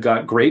 I've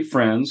got great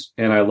friends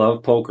and I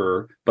love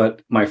poker,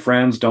 but my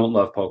friends don't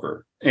love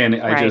poker. And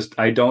Right.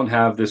 I don't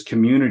have this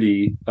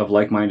community of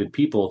like-minded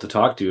people to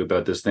talk to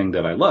about this thing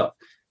that I love.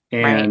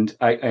 Right.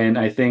 And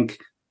I think,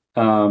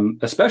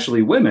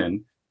 especially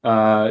women,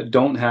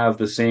 don't have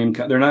the same,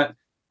 they're not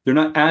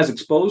as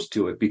exposed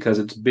to it because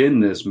it's been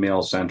this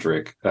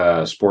male-centric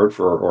sport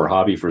or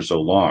hobby for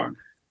so long.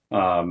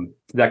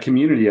 That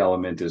community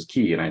element is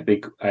key. And I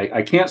think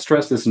I can't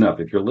stress this enough.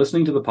 If you're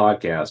listening to the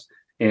podcast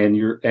and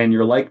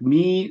you're like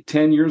me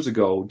 10 years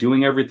ago,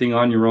 doing everything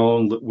on your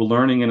own,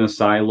 learning in a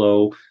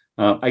silo,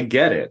 I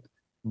get it,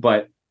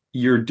 but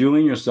you're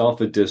doing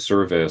yourself a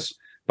disservice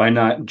by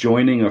not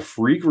joining a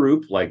free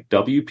group like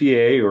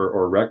WPA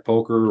or Rec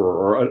Poker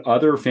or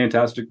other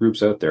fantastic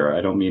groups out there.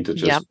 I don't mean to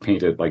Yep. just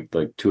paint it like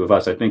the two of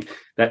us. I think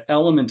that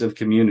element of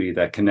community,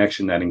 that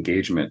connection, that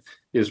engagement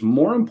is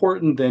more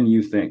important than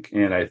you think.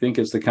 And I think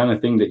it's the kind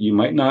of thing that you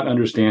might not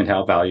understand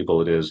how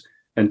valuable it is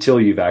until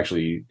you've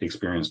actually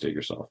experienced it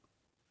yourself.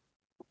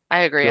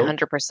 I agree Joe?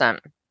 100%.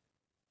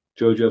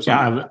 Joe, do you have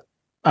something? Yeah,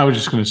 I was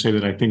just going to say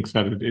that I think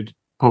that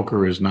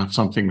poker is not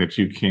something that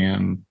you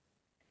can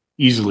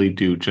easily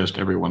do just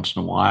every once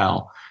in a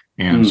while.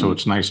 And so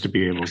it's nice to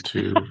be able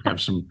to have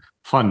some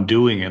fun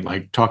doing it,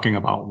 like talking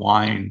about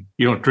wine.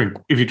 You don't drink,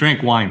 if you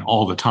drink wine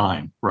all the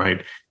time,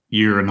 right?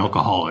 You're an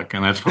alcoholic,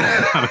 and that's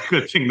probably not a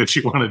good thing that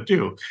you want to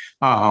do.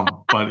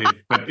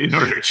 But in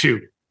order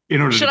to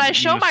Should I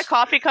show my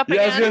coffee cup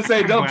Yeah, I was again? going to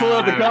say, don't pull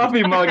out the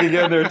coffee mug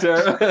again there,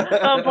 Tara.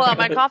 I'll pull out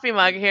my coffee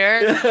mug here.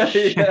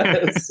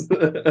 Yes.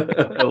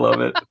 I love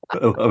it. I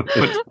love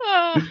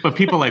it. But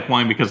people like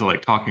wine because they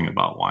like talking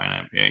about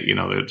wine.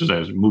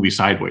 There's a movie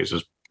Sideways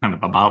is kind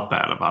of about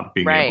that, about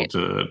being able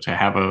to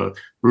have a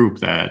group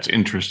that's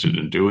interested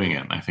in doing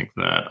it. And I think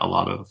that a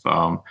lot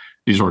of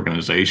these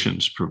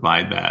organizations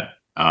provide that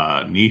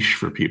niche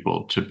for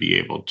people to be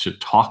able to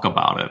talk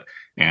about it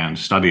and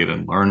study it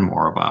and learn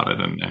more about it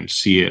and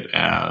see it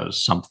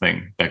as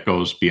something that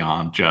goes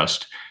beyond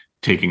just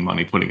taking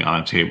money, putting it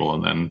on a table,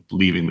 and then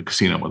leaving the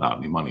casino without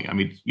any money. I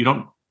mean, you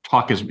don't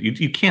talk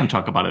you can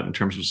talk about it in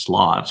terms of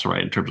slots,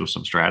 right? In terms of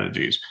some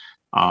strategies.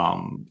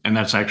 And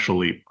that's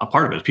actually a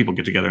part of it. People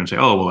get together and say,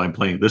 oh, well, I'm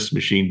playing this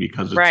machine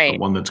because it's the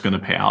one that's going to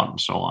pay out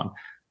and so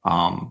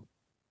on.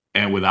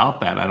 And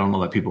without that, I don't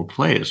know that people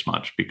play as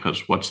much,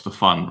 because what's the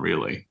fun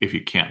really if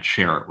you can't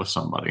share it with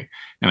somebody?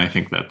 And I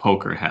think that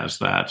poker has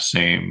that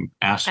same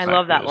aspect. I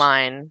love that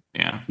line.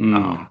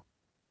 Yeah.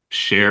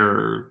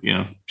 Share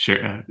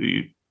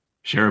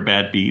a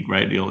bad beat,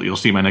 right? You'll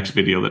see my next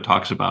video that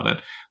talks about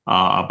it,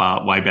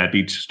 about why bad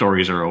beat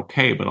stories are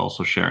okay, but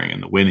also sharing in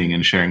the winning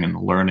and sharing in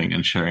the learning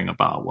and sharing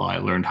about, well, I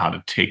learned how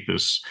to take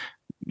this,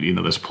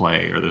 this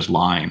play or this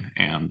line,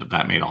 and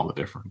that made all the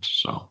difference.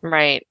 So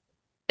Right.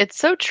 It's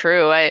so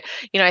true. I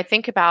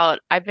think about,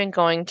 I've been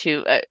going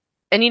to,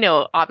 and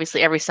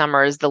obviously every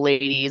summer is the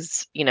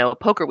ladies,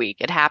 poker week.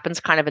 It happens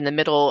kind of in the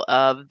middle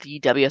of the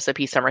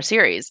WSOP summer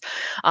series.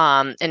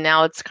 And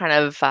now it's kind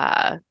of,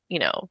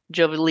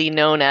 jovially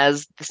known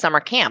as the summer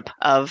camp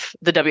of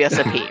the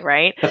WSOP,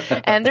 right?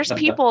 And there's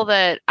people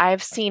that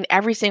I've seen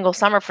every single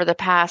summer for the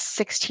past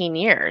 16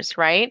 years,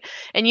 right?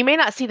 And you may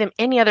not see them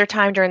any other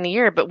time during the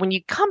year, but when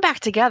you come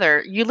back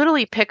together, you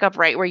literally pick up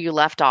right where you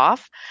left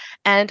off.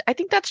 And I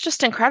think that's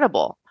just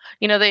incredible.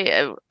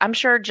 I'm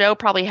sure Joe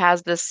probably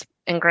has this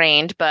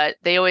ingrained, but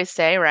they always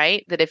say,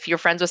 right, that if you're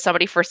friends with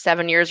somebody for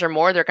 7 years or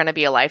more, they're going to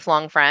be a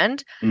lifelong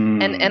friend.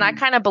 And I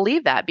kind of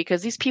believe that,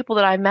 because these people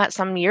that I met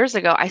some years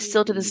ago, I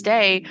still to this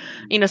day,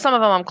 some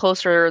of them I'm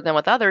closer than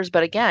with others,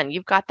 but again,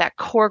 you've got that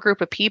core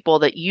group of people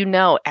that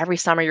every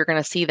summer you're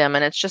going to see them.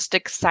 And it's just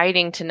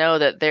exciting to know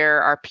that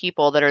there are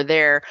people that are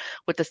there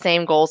with the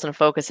same goals and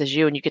focus as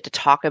you, and you get to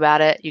talk about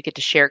it, you get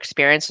to share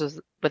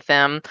experiences with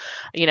them,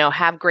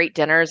 have great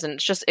dinners, and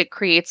it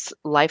creates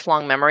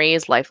lifelong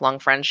memories, lifelong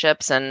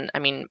friendships. And I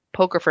mean,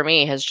 poker for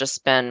me has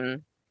just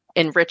been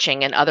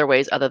enriching in other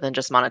ways other than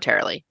just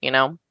monetarily,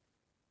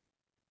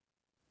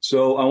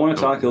 So I want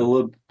to talk a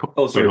little.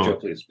 Oh, sorry, Joe,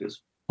 please.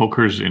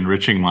 Poker's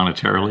enriching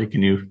monetarily.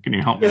 Can you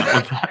help me out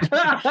with that?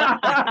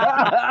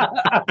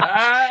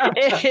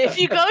 If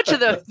you go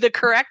to the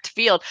correct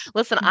field,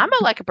 listen, I'm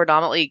a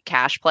predominantly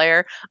cash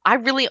player. I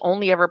really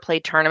only ever play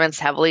tournaments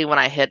heavily when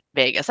I hit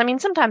Vegas. I mean,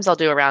 sometimes I'll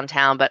do around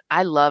town, but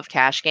I love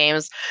cash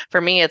games.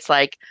 For me, it's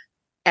like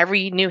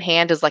every new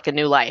hand is like a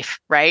new life,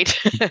 right?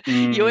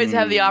 You always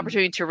have the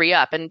opportunity to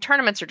re-up, and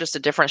tournaments are just a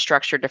different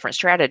structure, different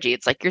strategy.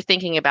 It's like you're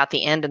thinking about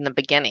the end and the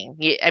beginning.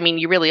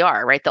 You really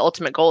are, right? The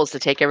ultimate goal is to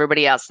take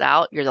everybody else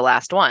out. You're the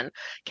last one.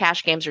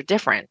 Cash games are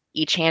different.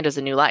 Each hand is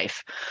a new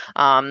life.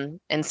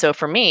 And so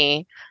for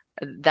me,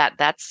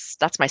 that's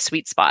my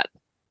sweet spot.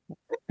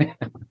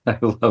 I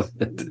love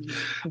it.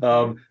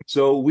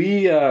 So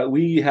we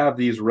have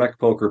these Rec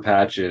Poker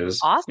patches.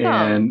 Awesome.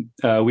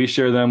 And we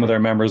share them with our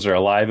members at our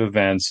live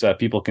events.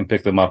 People can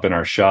pick them up in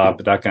our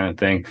shop, that kind of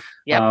thing.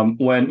 Yep.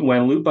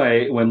 When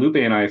Lupe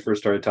and I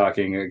first started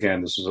talking,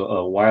 again, this was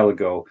a while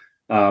ago,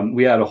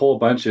 we had a whole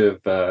bunch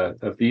of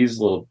these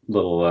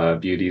little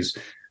beauties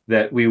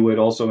that we would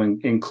also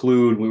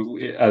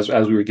include as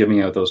we were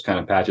giving out those kind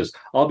of patches.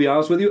 I'll be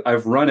honest with you,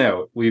 I've run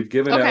out. We've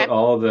given out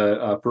all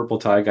the purple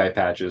tie guy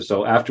patches.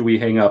 So after we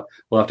hang up,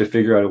 we'll have to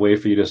figure out a way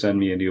for you to send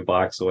me a new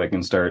box so I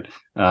can start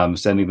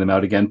sending them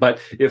out again. But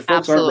if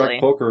folks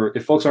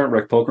aren't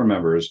Rec Poker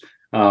members,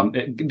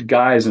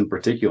 guys in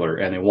particular,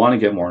 and they want to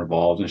get more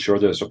involved and show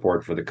their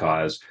support for the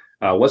cause,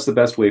 what's the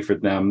best way for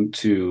them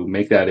to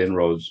make that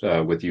inroads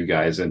with you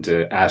guys and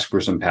to ask for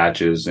some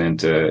patches and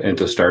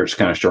to start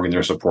kind of showing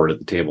their support at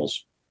the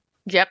tables?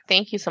 Yep.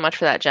 Thank you so much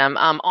for that, Jem.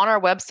 On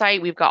our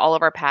website, we've got all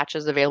of our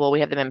patches available. We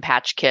have them in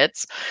patch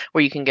kits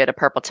where you can get a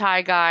purple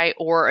tie guy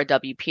or a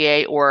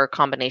WPA or a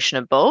combination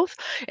of both.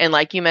 And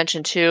like you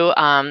mentioned too,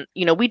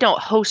 we don't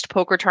host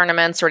poker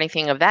tournaments or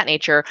anything of that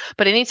nature,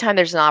 but anytime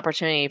there's an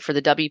opportunity for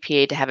the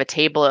WPA to have a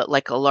table at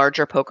like a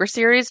larger poker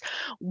series,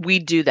 we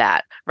do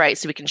that, right?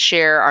 So we can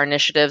share our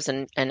initiatives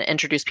and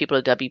introduce people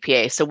to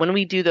WPA. So when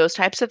we do those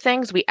types of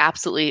things, we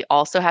absolutely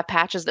also have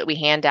patches that we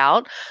hand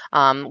out.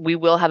 We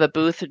will have a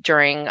booth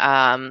during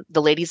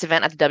the ladies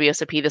event at the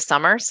WSOP this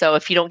summer. So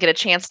if you don't get a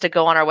chance to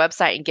go on our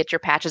website and get your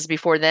patches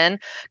before then,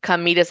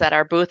 come meet us at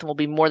our booth and we'll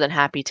be more than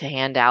happy to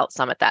hand out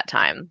some at that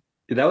time.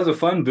 That was a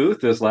fun booth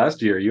this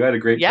last year. You had a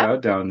great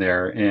crowd down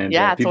there and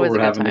people were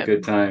having a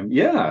good time.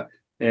 Yeah.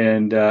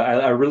 And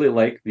I really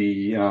like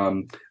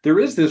there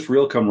is this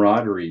real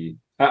camaraderie.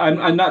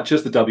 I'm not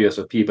just the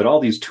WSOP, but all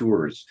these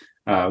tours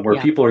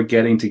where people are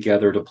getting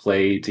together to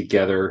play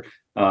together.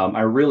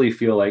 I really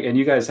feel like, and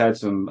you guys had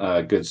some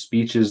good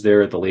speeches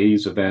there at the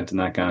ladies event and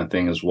that kind of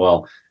thing as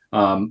well.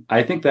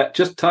 I think that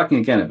just talking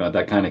again about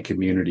that kind of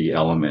community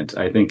element,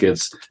 I think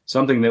it's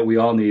something that we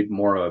all need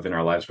more of in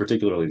our lives,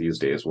 particularly these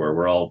days where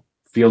we're all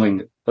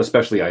feeling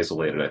especially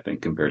isolated, I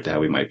think, compared to how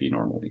we might be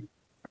normally.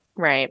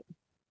 Right.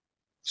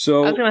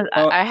 So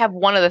I have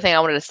one other thing I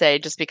wanted to say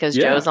just because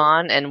Joe's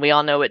on and we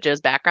all know what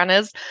Joe's background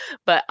is,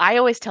 but I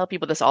always tell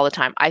people this all the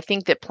time. I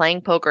think that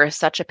playing poker is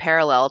such a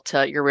parallel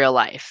to your real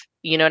life.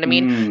 You know what I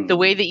mean? The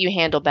way that you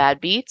handle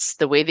bad beats,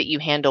 the way that you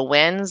handle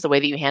wins, the way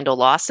that you handle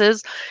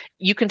losses,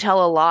 you can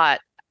tell a lot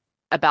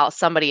about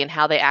somebody and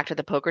how they act at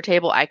the poker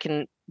table. I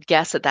can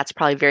guess that that's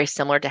probably very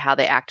similar to how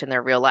they act in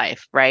their real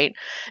life, right?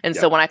 And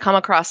so when I come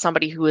across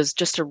somebody who is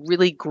just a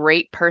really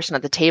great person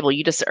at the table,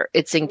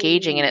 it's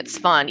engaging and it's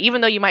fun.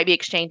 Even though you might be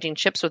exchanging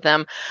chips with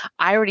them,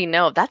 I already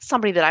know that's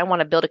somebody that I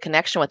want to build a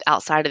connection with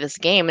outside of this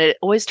game. And it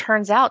always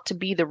turns out to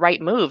be the right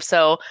move.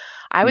 So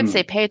I would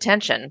say pay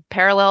attention.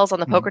 Parallels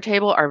on the poker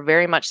table are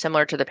very much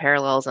similar to the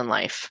parallels in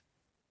life.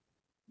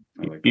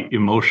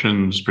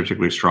 Emotions,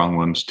 particularly strong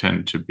ones,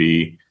 tend to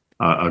be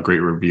a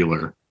great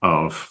revealer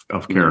of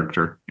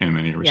character in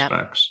many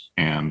respects,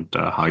 and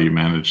how you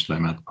manage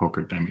them at the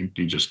poker. I mean,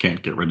 you just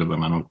can't get rid of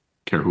them. I don't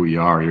care who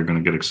you are; you're going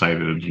to get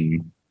excited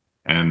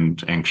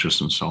and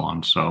anxious and so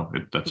on. So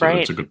that's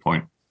a good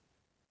point.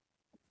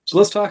 So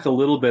let's talk a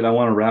little bit. I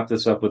want to wrap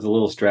this up with a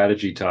little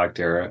strategy talk,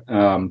 Tara.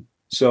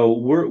 So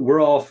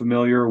we're all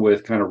familiar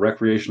with kind of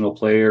recreational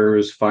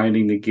players,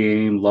 finding the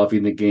game,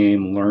 loving the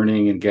game,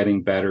 learning and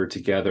getting better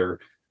together.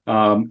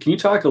 Can you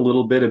talk a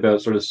little bit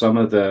about sort of some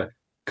of the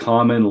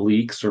common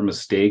leaks or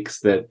mistakes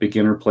that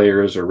beginner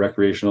players or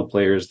recreational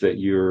players that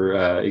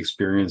you're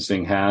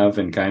experiencing have,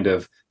 and kind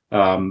of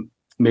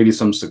maybe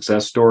some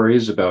success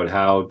stories about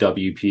how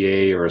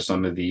WPA or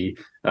some of the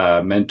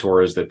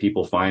mentors that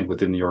people find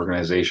within the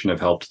organization have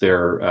helped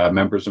their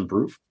members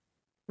improve?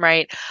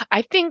 Right.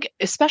 I think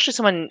especially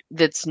someone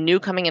that's new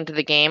coming into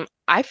the game,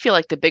 I feel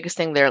like the biggest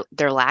thing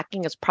they're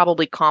lacking is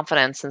probably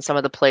confidence in some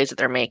of the plays that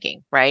they're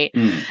making, right?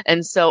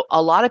 And so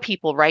a lot of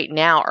people right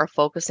now are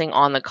focusing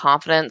on the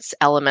confidence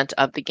element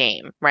of the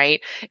game,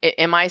 right?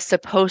 Am I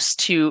supposed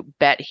to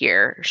bet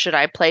here? Should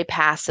I play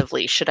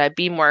passively? Should I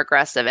be more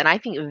aggressive? And I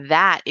think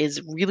that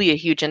is really a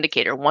huge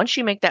indicator. Once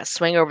you make that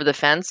swing over the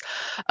fence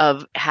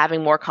of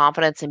having more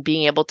confidence and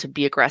being able to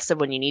be aggressive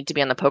when you need to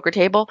be on the poker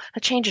table,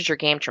 that changes your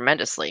game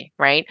tremendously,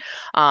 right?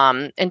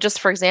 And just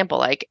for example,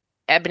 like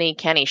Ebony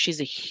Kenny, she's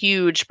a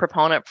huge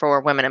proponent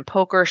for women in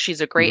poker. She's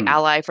a great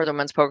ally for the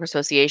Women's Poker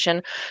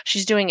Association.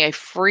 She's doing a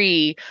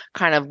free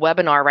kind of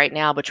webinar right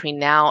now between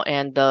now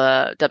and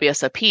the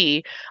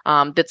WSOP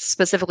that's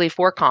specifically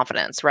for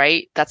confidence,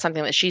 right? That's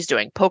something that she's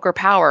doing. Poker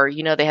Power,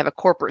 they have a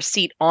corporate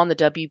seat on the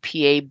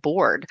WPA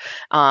board.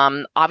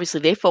 Obviously,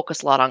 they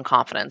focus a lot on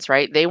confidence,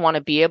 right? They want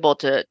to be able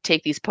to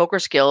take these poker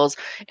skills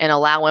and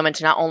allow women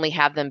to not only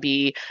have them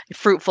be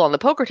fruitful on the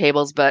poker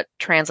tables, but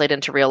translate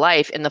into real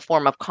life in the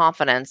form of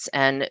confidence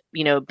and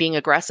being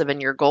aggressive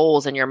in your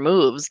goals and your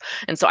moves.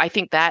 And so I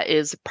think that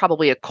is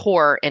probably a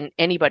core in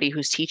anybody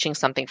who's teaching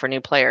something for new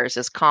players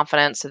is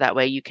confidence, so that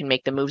way you can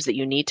make the moves that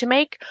you need to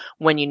make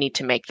when you need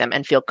to make them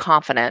and feel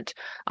confident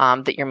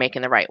that you're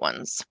making the right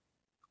ones.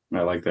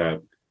 I like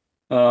that.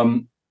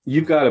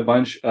 You've got a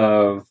bunch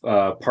of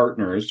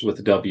partners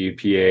with the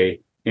WPA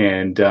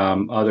and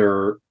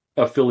other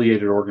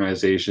affiliated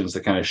organizations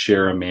that kind of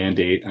share a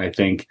mandate, I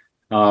think.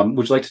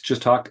 Would you like to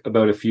just talk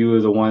about a few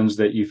of the ones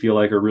that you feel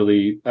like are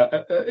really,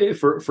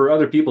 for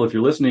other people, if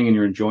you're listening and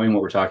you're enjoying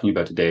what we're talking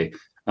about today,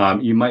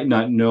 you might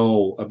not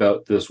know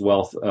about this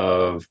wealth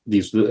of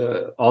these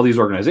all these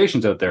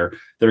organizations out there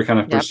that are kind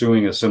of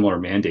pursuing a similar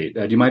mandate.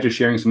 Do you mind just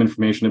sharing some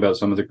information about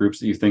some of the groups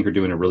that you think are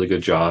doing a really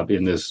good job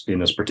in this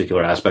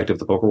particular aspect of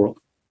the poker world?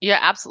 Yeah,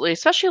 absolutely.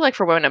 Especially like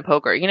for women in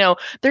poker.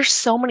 There's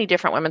so many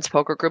different women's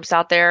poker groups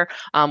out there.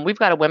 We've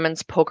got a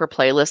women's poker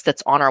playlist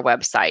that's on our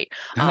website.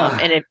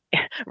 And if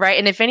right,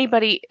 and if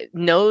anybody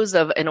knows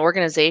of an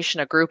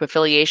organization, a group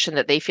affiliation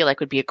that they feel like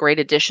would be a great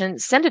addition,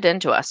 send it in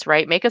to us,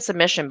 right? Make a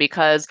submission,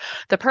 because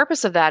the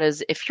purpose of that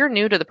is if you're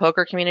new to the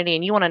poker community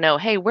and you want to know,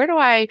 hey, where do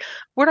I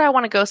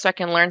want to go so I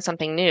can learn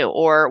something new?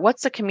 Or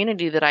what's a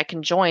community that I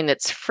can join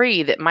that's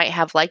free that might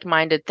have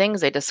like-minded things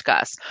they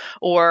discuss?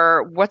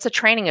 Or what's a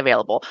training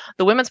available?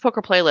 The Women's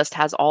Poker Playlist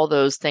has all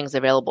those things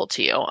available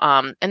to you.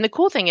 And the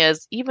cool thing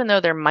is, even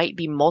though there might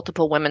be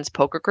multiple women's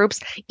poker groups,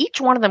 each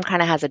one of them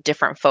kind of has a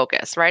different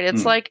focus, right?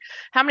 It's like,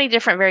 how many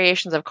different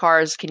variations of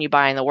cars can you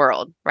buy in the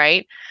world,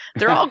 right?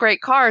 They're all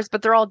great cars,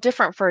 but they're all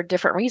different for a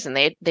different reason.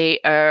 They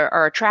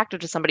are attractive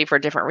to somebody for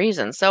a different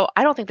reason. So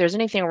I don't think there's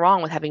anything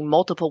wrong with having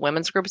multiple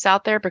women's groups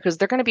out there, because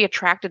they're going to be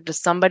attracted to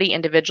somebody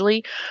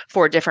individually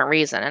for a different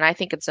reason. And I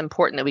think it's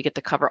important that we get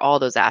to cover all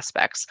those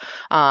aspects.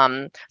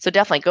 So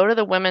definitely go to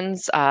the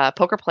Women's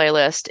Poker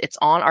Playlist. It's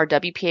on our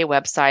WPA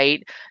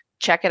website.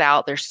 Check it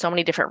out. There's so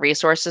many different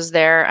resources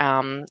there.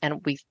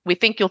 And we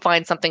think you'll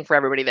find something for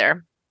everybody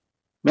there.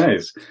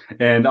 Nice.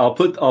 And I'll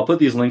put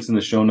these links in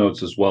the show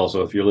notes as well.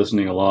 So if you're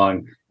listening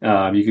along,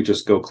 you could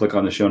just go click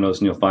on the show notes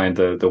and you'll find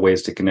the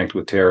ways to connect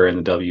with Tara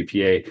and the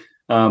WPA.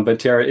 But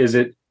Tara, is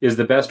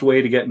the best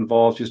way to get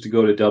involved just to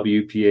go to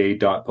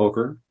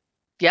WPA.poker?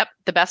 Yep,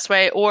 the best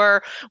way.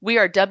 Or we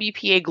are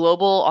WPA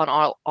Global on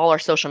all our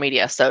social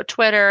media. So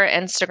Twitter,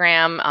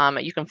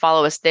 Instagram, you can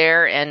follow us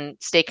there and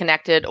stay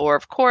connected. Or,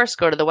 of course,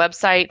 go to the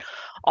website.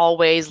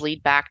 Always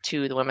lead back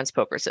to the Women's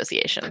Poker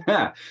Association.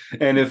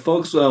 And if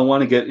folks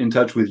want to get in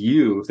touch with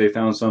you, if they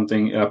found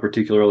something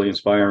particularly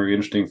inspiring or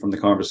interesting from the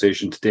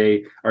conversation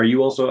today, are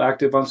you also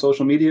active on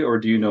social media, or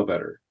do you know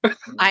better?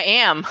 I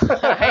am. So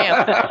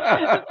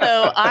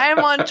I am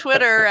on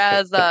Twitter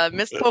as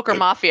Miss Poker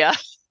Mafia.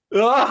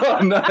 Oh,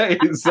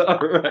 nice. All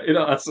right.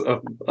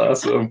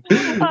 Awesome.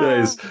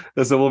 Nice.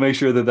 So we'll make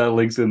sure that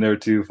links in there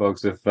too,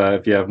 folks. If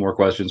you have more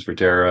questions for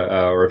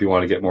Tara, or if you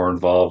want to get more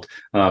involved,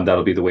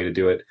 that'll be the way to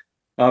do it.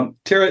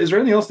 Tara, is there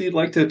anything else that you'd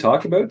like to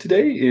talk about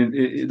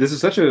today? This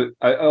is such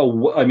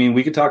I mean,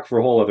 we could talk for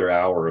a whole other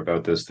hour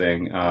about this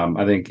thing.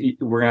 I think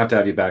we're going to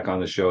have you back on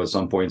the show at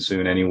some point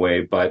soon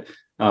anyway. But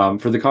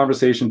for the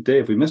conversation today,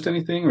 if we missed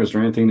anything, or is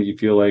there anything that you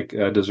feel like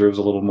deserves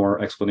a little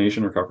more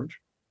explanation or coverage?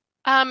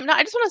 No,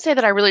 I just want to say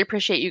that I really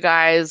appreciate you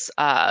guys,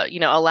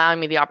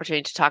 allowing me the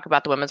opportunity to talk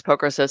about the Women's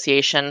Poker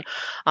Association,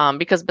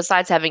 because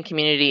besides having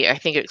community, I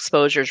think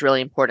exposure is really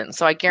important.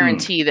 So I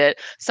guarantee that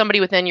somebody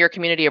within your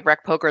community of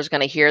rec poker is going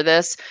to hear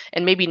this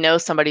and maybe know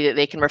somebody that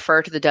they can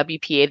refer to the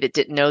WPA that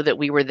didn't know that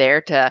we were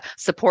there to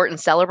support and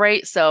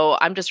celebrate. So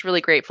I'm just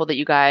really grateful that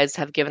you guys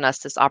have given us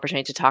this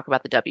opportunity to talk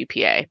about the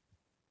WPA.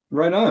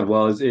 Right on.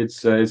 Well,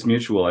 it's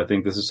mutual. I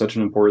think this is such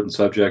an important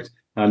subject.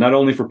 Not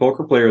only for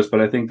poker players,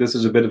 but I think this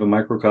is a bit of a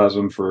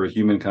microcosm for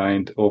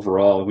humankind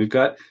overall. We've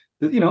got,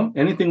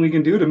 anything we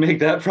can do to make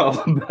that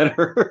problem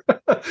better.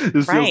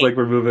 This feels like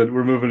we're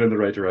moving in the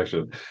right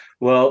direction.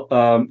 Well,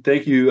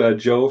 thank you,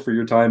 Joe, for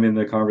your time in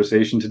the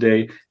conversation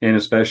today, and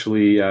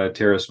especially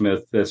Tara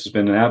Smith. This has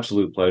been an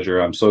absolute pleasure.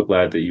 I'm so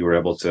glad that you were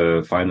able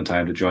to find the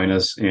time to join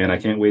us, and I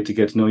can't wait to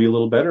get to know you a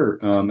little better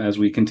as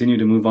we continue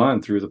to move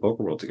on through the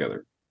poker world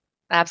together.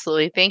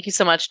 Absolutely. Thank you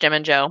so much, Jim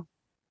and Joe.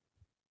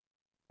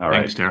 All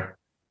right. Thanks, Tara.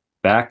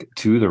 Back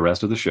to the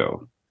rest of the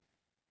show.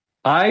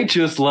 I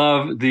just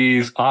love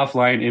these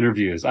offline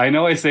interviews. I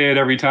know I say it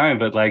every time,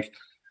 but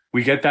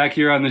we get back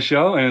here on the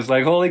show and it's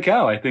like, holy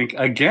cow. I think,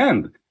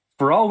 again,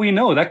 for all we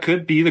know, that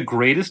could be the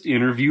greatest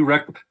interview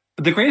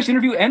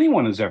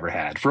anyone has ever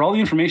had. For all the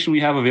information we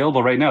have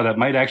available right now, that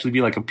might actually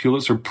be like a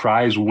Pulitzer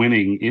Prize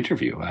winning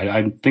interview.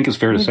 I think it's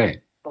fair to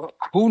say.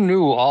 Who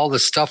knew all the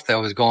stuff that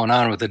was going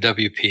on with the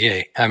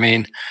WPA? I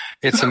mean,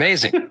 it's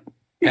amazing.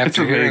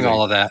 After hearing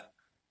all of that.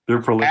 They're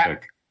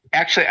prolific.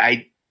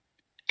 Actually,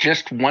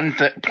 one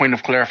point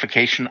of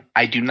clarification.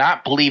 I do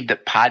not believe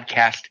that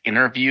podcast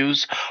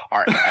interviews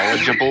are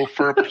eligible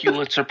for a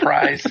Pulitzer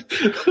Prize.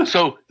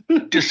 So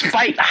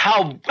despite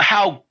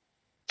how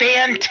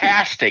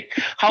fantastic,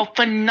 how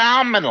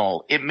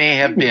phenomenal it may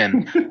have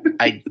been,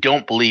 I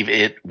don't believe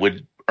it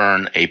would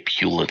earn a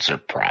Pulitzer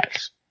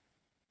Prize.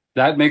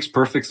 That makes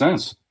perfect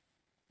sense.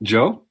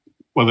 Joe?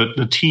 Well,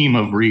 the team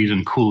of Reed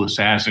and Koulis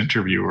as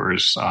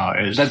interviewers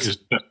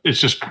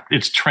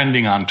it's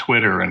trending on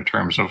Twitter in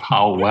terms of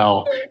how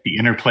well the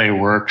interplay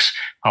works.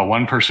 How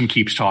one person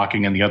keeps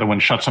talking and the other one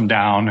shuts them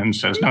down and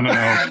says, "No,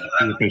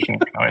 be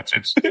efficient."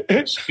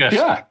 It's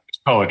just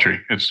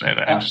poetry.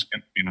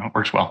 It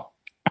works well.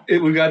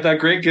 We've got that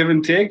great give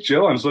and take,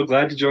 Joe. I'm so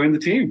glad to join the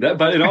team.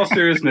 But in all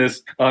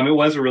seriousness, it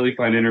was a really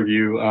fun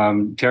interview.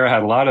 Tara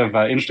had a lot of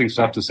interesting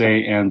stuff to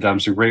say, and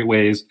some great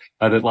ways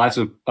that lots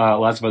of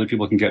other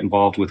people can get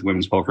involved with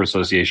Women's Poker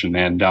Association.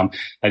 And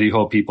I do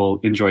hope people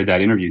enjoyed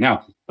that interview.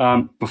 Now,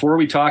 Before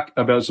we talk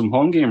about some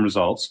home game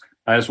results,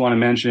 I just want to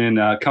mention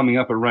coming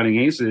up at Running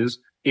Aces,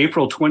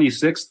 April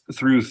 26th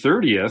through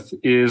 30th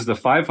is the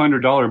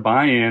 $500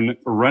 buy-in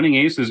Running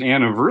Aces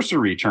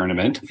anniversary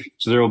tournament.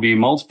 So there will be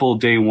multiple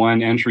day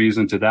one entries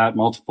into that,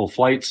 multiple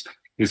flights.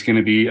 It's going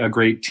to be a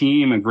great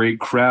team, a great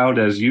crowd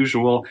as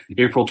usual.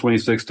 April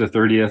 26th to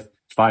 30th,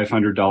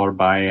 $500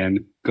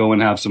 buy-in. Go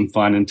and have some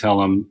fun and tell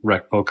them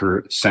Rec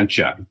Poker sent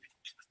you.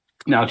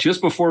 Now,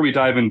 just before we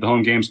dive into the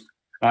home games,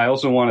 I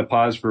also want to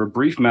pause for a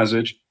brief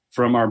message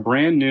from our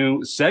brand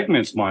new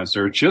segment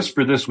sponsor, just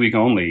for this week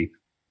only,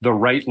 the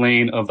right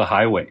lane of the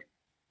highway.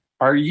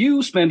 Are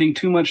you spending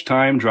too much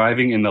time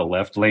driving in the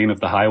left lane of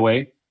the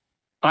highway?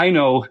 I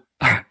know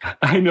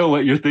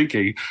what you're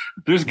thinking.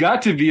 There's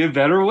got to be a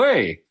better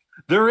way.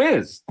 There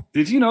is.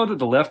 Did you know that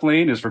the left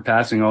lane is for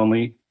passing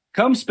only?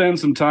 Come spend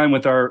some time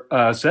with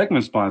our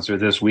segment sponsor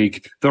this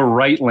week, the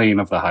right lane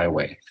of the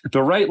highway.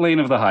 The right lane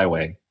of the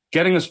highway,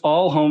 getting us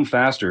all home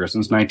faster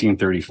since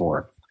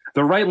 1934.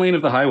 The right lane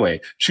of the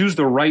highway. Choose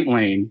the right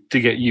lane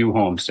to get you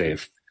home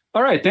safe.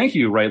 All right. Thank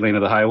you, Right Lane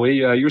of the Highway.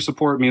 Your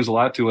support means a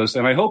lot to us.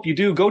 And I hope you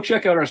do. Go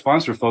check out our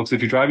sponsor, folks.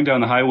 If you're driving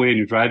down the highway and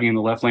you're driving in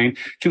the left lane,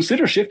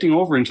 consider shifting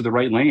over into the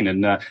right lane.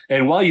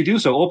 And while you do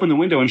so, open the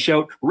window and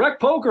shout Rec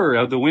Poker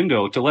out the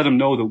window to let them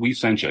know that we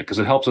sent you, because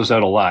it helps us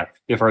out a lot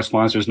if our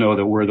sponsors know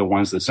that we're the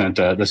ones that sent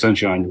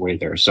you on your way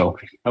there. So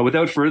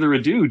without further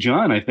ado,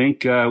 John, I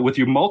think with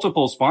your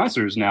multiple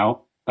sponsors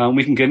now,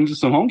 we can get into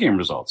some home game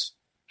results.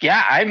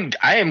 Yeah,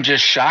 I am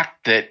just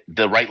shocked that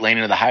the Right Lane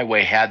of the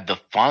Highway had the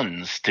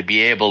funds to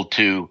be able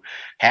to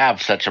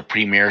have such a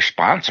premier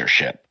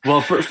sponsorship.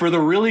 Well, for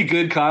the really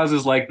good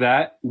causes like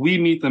that, we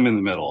meet them in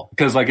the middle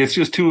because it's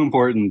just too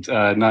important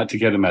not to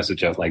get a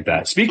message out like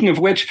that. Speaking of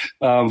which,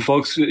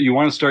 folks, you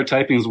want to start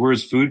typing the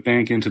words food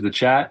bank into the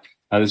chat.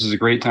 This is a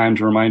great time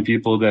to remind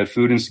people that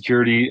food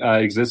insecurity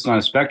exists on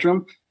a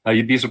spectrum.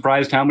 You'd be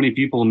surprised how many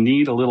people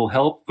need a little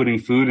help putting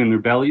food in their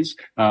bellies.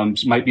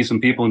 Might be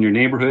some people in your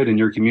neighborhood, in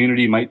your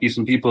community, might be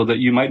some people that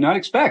you might not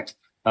expect.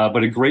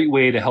 But a great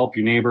way to help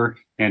your neighbor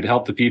and to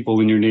help the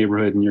people in your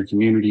neighborhood and your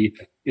community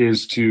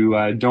is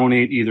to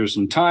donate either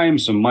some time,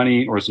 some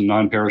money, or some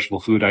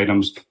non-perishable food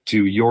items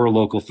to your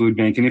local food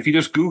bank. And if you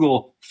just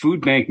Google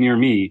food bank near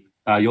me,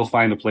 you'll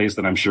find a place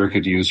that I'm sure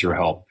could use your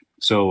help.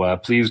 So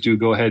please do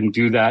go ahead and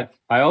do that.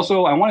 I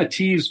want to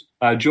tease,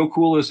 Joe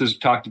Coolis has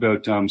talked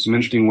about some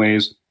interesting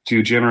ways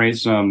to generate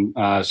some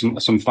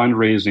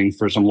fundraising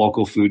for some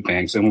local food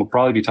banks. And we'll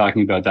probably be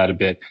talking about that a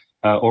bit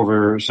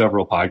over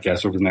several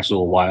podcasts over the next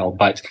little while.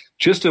 But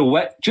just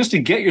to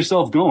get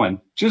yourself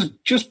going,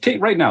 just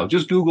take right now,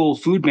 just Google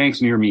food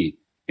banks near me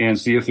and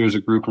see if there's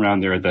a group around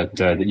there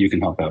that you can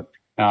help out.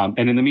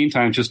 And in the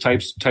meantime, just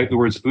type the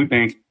words food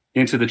bank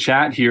into the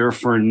chat here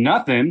for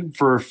nothing,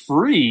 for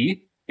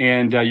free.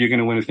 And you're going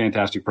to win a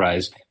fantastic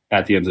prize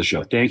at the end of the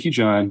show. Thank you,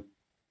 John.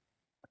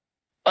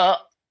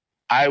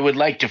 I would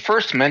like to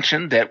first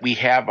mention that we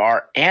have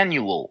our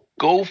annual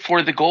Go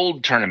for the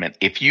Gold tournament.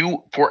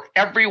 For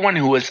everyone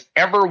who has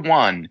ever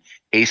won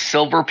a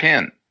silver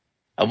pin,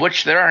 of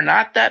which there are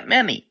not that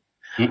many,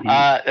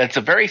 that's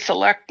a very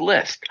select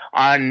list.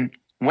 On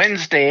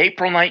Wednesday,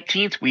 April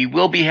 19th, we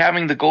will be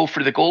having the Go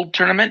for the Gold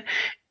tournament.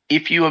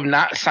 If you have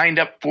not signed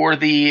up for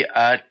the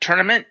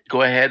tournament,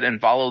 go ahead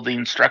and follow the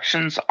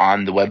instructions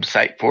on the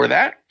website for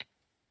that.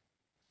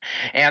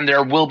 And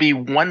there will be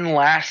one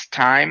last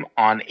time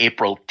on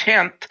April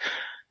 10th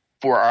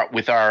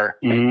with our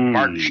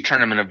March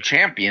Tournament of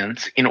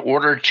Champions in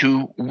order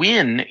to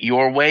win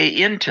your way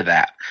into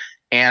that.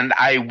 And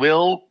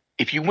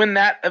if you win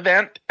that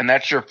event and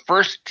that's your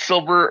first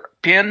silver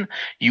pin,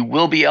 you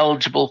will be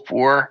eligible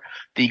for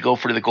the Go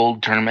for the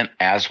Gold tournament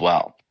as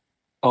well.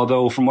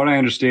 Although from what I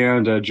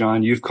understand,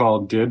 John, you've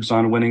called dibs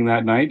on winning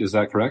that night. Is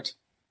that correct?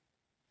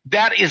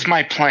 That is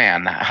my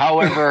plan.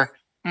 However,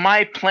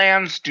 my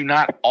plans do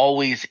not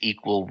always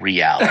equal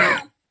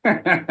reality.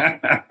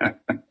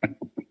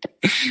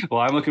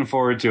 Well, I'm looking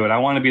forward to it. I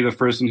want to be the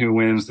person who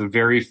wins the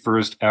very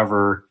first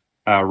ever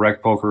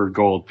Rec Poker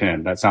Gold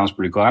pin. That sounds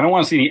pretty cool. I don't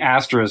want to see any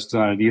asterisks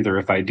on it either.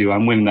 If I do,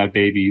 I'm winning that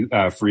baby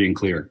free and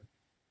clear.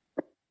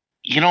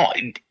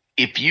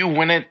 If you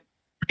win it,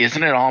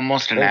 isn't it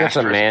almost an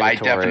asterisk by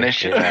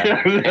definition?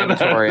 Yeah,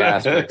 mandatory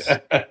asterisks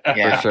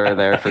for sure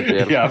there for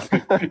Jim.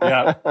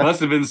 Yeah. Must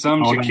have been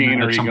some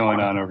chicanery going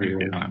on over here.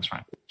 No, that's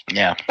right.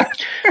 Yeah.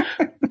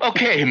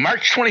 Okay,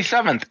 March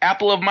 27th,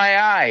 Apple of My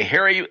Eye.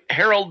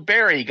 Harold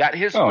Berry got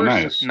his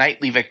first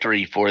nightly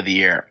victory for the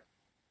year.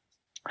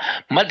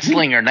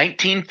 Mudslinger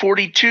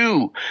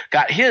 1942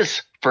 got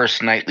his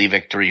first nightly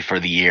victory for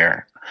the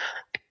year.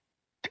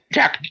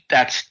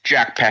 That's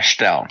Jack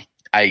Pastel.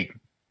 I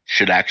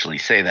should actually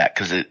say that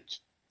because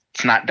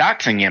it's not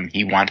doxing him.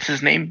 He wants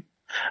his name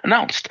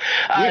announced.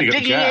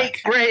 Digging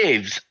Eight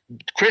Graves,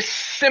 Chris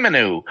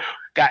Simonu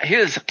got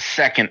his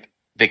second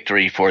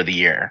victory for the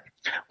year.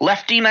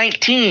 Lefty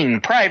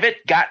 19 Private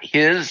got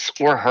his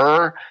or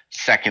her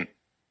second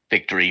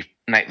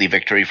nightly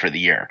victory for the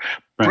year.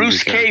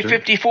 Bruce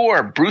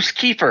K54, Bruce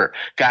Kiefer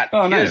got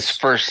his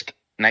first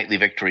nightly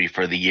victory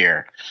for the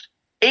year.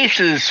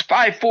 Aces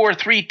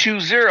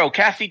 54320.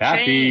 Kathy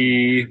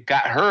Chang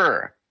got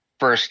her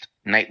first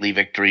nightly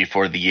victory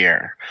for the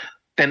year.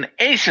 Then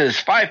Aces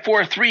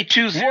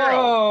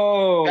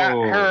 54320 got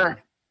her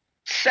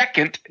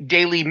second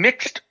daily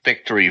mixed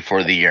victory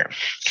for the year.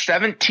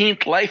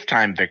 17th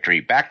lifetime victory,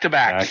 back to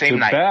back, same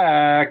night.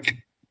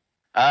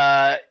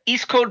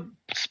 East Coast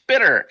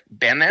Spitter,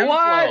 Ben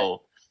Enslow,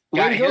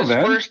 got his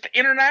first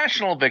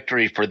international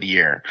victory for the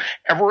year.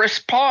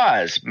 Everest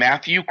Pause,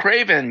 Matthew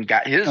Craven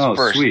got his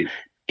first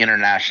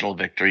international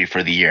victory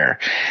for the year.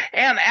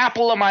 And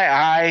apple of my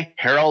eye,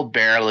 Harold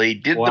Barely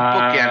did the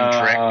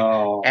bookend trick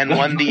and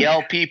won the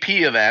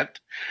LPP event.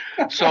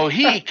 So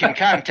he can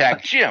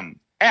contact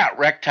Jim at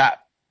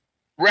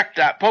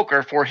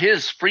rec.poker for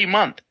his free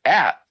month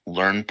at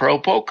Learn Pro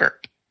Poker.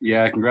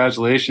 Yeah,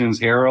 congratulations,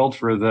 Harold,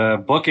 for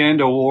the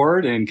bookend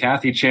award, and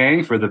Kathy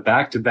Chang for the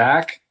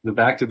back-to-back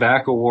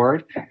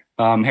award.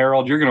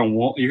 Harold, you're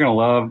gonna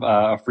love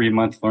a free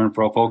month Learn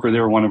Pro Poker. They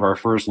were one of our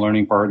first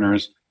learning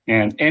partners.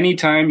 And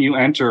anytime you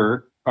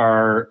enter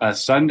our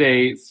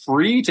Sunday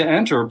free to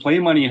enter play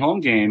money home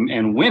game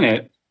and win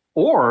it,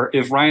 or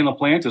if Ryan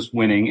LaPlante is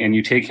winning and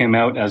you take him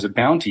out as a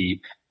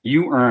bounty,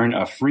 you earn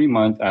a free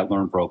month at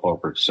Learn Pro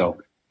Poker. So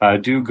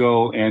do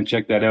go and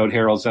check that out.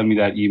 Harold, send me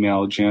that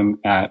email,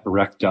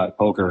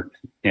 jim@rec.poker,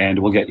 and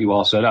we'll get you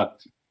all set up.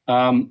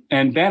 And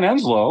Ben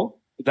Enslow,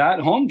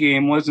 that home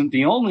game wasn't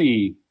the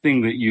only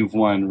thing that you've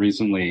won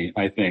recently,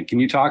 I think. Can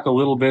you talk a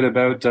little bit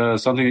about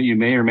something that you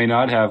may or may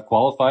not have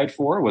qualified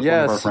for with one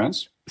of our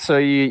friends? So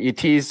you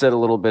teased it a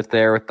little bit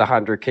there with the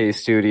 100K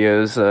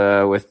studios.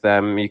 With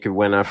them, you could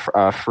win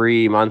a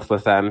free month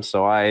with them.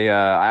 So I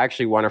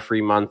actually won a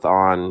free month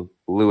on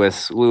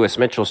Lewis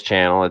Mitchell's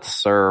channel. It's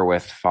Sir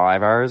with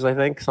 5 hours, I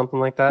think, something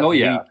like that. Oh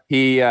yeah.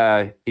 He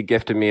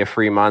gifted me a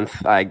free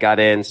month. I got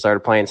in,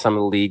 started playing some of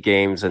the league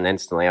games, and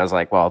instantly I was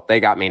like, well, they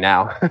got me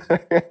now.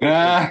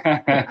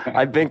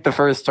 I binked the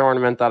first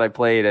tournament that I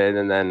played in,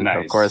 and then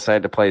of course I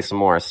had to play some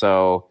more.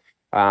 So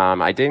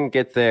I didn't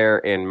get there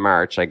in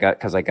March. I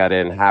got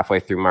in halfway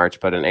through March,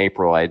 but in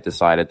April I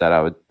decided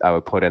that I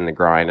would put in the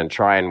grind and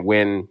try and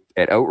win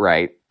it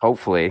outright.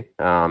 Hopefully,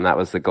 that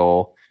was the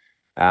goal.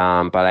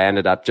 But I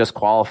ended up just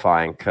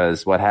qualifying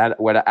because what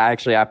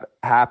actually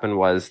happened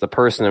was the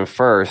person in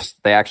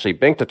first, they actually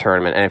binked a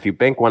tournament. And if you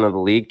bink one of the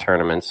league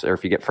tournaments, or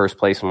if you get first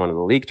place in one of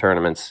the league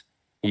tournaments,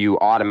 you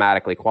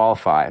automatically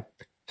qualify.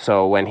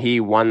 So when he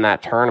won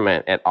that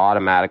tournament, it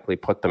automatically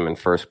put them in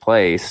first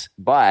place.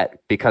 But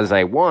because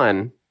they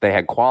won, they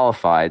had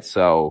qualified.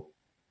 So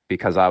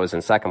because I was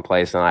in second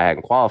place and I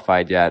hadn't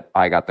qualified yet,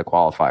 I got the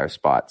qualifier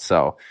spot.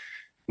 So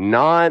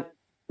not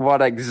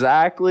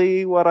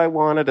exactly what I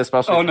wanted,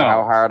 especially for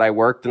how hard I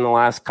worked in the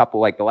last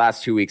the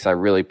last 2 weeks. I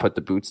really put the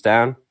boots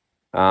down,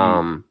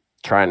 trying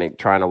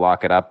to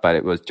lock it up, but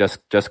it was just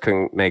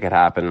couldn't make it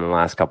happen in the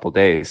last couple of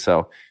days.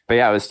 So, but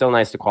yeah, it was still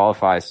nice to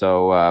qualify.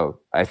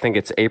 So I think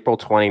it's April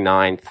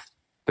 29th.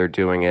 They're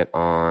doing it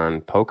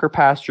on Poker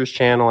Pastures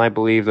channel. I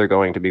believe they're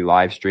going to be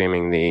live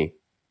streaming the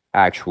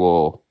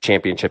actual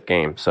championship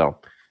game. So,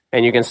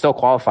 and you can still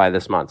qualify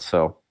this month.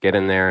 So get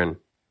in there and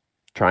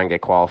try and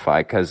get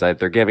qualified, because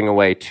they're giving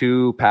away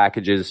 2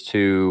 packages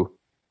to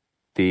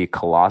the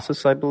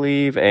Colossus, I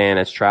believe, and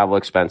it's travel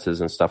expenses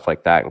and stuff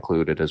like that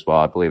included as well.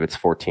 I believe it's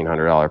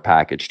 $1,400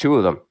 package, 2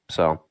 of them.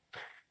 So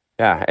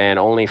yeah, and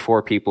only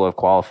 4 people have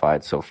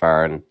qualified so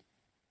far, and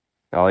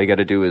all you got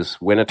to do is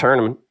win a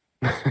tournament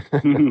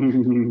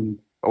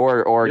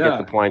or get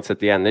the points at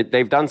the end.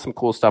 They've done some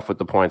cool stuff with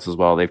the points as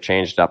well. They've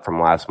changed up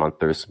from last month.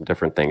 There's some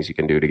different things you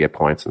can do to get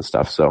points and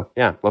stuff. So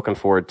yeah, looking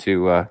forward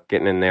to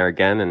getting in there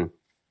again, and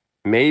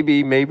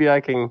maybe I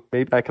can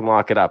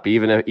lock it up.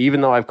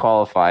 Even though I've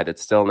qualified,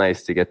 it's still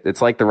nice to get. It's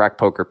like the Rec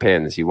Poker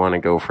pins. You want to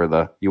go for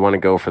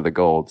the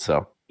gold.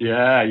 So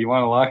yeah, you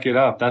want to lock it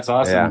up. That's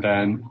awesome,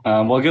 Ben.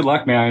 Well, good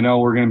luck, man. I know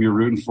we're going to be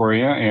rooting for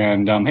you.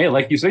 And hey,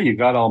 like you say, you've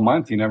got all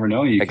month. You never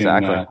know. You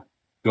can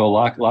go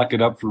lock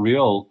it up for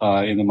real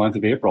in the month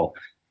of April.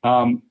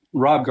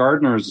 Rob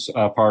Gardner's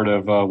part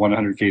of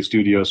 100K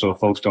Studio. So if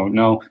folks don't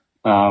know,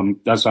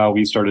 that's how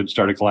we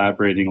started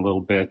collaborating a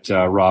little bit.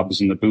 Rob was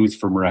in the booth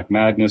for Marek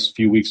Madness a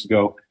few weeks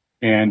ago.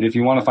 And if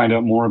you want to find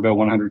out more about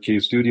 100K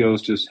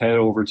Studios, just head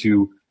over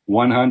to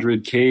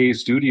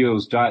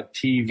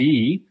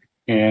 100kstudios.tv.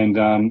 And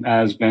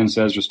as Ben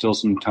says, there's still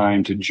some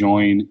time to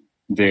join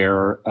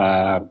their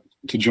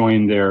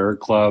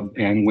club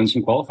and win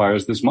some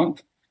qualifiers this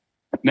month.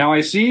 Now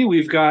I see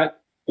we've got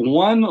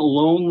one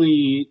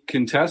lonely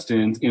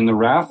contestant in the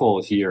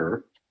raffle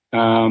here.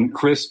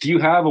 Chris, do you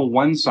have a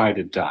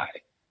one-sided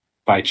die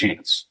by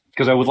chance?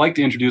 Because I would like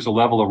to introduce a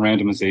level of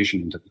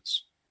randomization into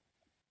this.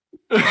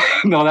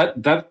 No,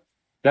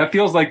 that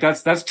feels like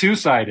that's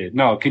two-sided.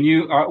 No, can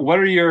you? What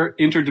are your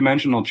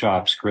interdimensional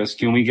chops, Chris?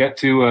 Can we get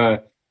to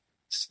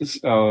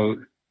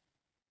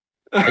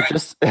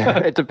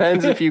It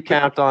depends if you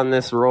count on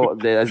this roll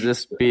as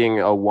this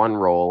being a one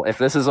roll. If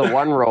this is a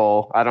one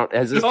roll, I don't.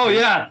 Oh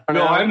yeah,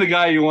 no, I'm the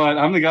guy you want.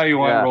 I'm the guy you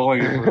want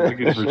rolling.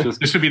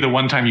 This would be the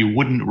one time you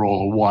wouldn't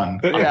roll a 1.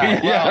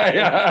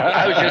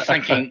 I was just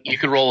thinking you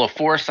could roll a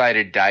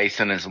 4-sided dice,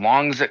 and as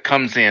long as it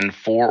comes in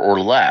 4 or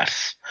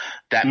less,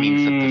 that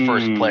means that the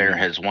first player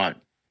has won.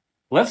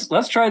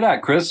 Let's try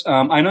that, Chris.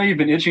 I know you've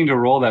been itching to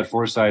roll that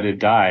 4-sided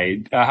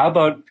die. How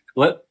about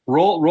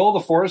roll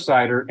the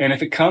 4-sider, and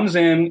if it comes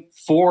in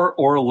 4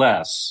 or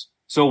less,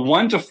 so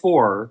 1 to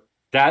 4,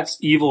 that's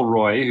Evil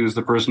Roy, who's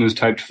the person who's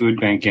typed food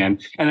bank in,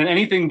 and then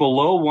anything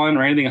below 1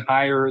 or anything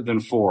higher than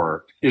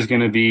 4 is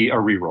going to be a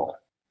reroll.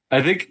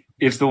 I think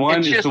it's the one.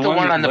 It's just the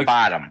one on the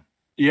bottom.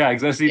 Yeah,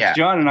 exactly. Yeah.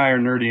 John and I are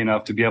nerdy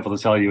enough to be able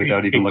to tell you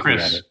without even looking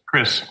at it.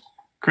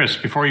 Chris,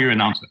 before you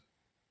announce it.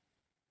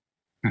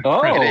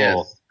 Oh. It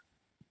is.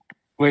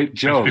 Wait,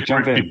 Joe,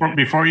 jump in.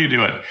 Before you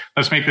do it,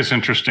 let's make this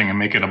interesting and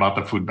make it about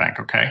the food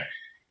bank, okay?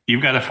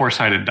 You've got a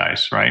 4-sided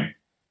dice, right?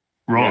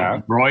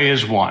 Roy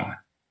is 1.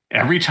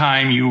 Every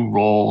time you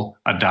roll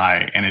a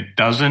die and it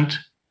doesn't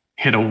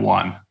hit a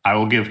 1, I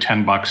will give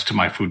 $10 to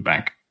my food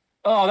bank.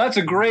 Oh, that's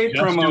a great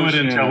promotion. Just do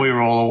it until we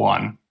roll a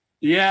 1.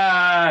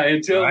 Yeah,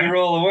 until we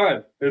roll a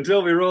 1.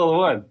 Until we roll a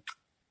 1.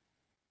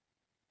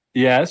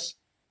 Yes.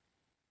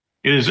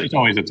 It's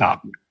always a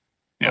top.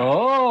 Yeah.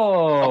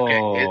 Oh,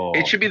 okay.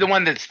 It should be the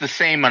one that's the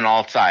same on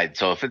all sides.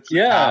 So if it's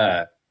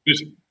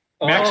just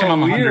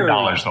maximum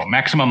 $100 though.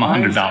 Maximum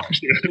 $100.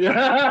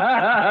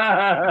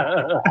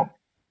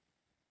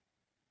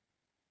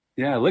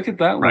 Yeah, look at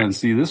that one.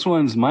 See, this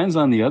mine's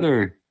on the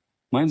other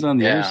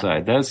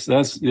side. That's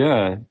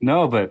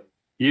no, but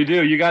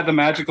you got the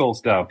magical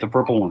stuff, the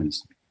purple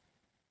ones.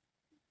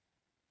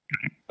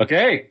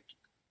 Okay,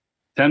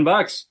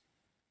 $10.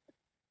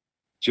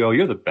 Joe,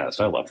 you're the best.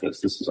 I love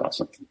this. This is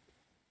awesome.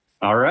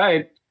 All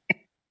right.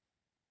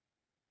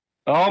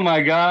 Oh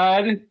my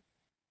God.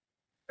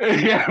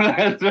 Yeah,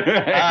 that's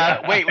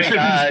right. Wait.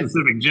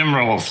 Specific gym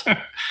rolls.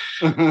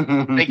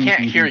 They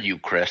can't hear you,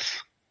 Chris.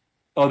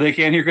 Oh, they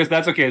can't hear Chris.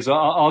 That's okay. So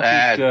I'll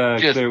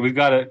just clear. We've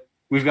got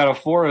a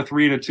 4, a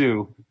 3, and a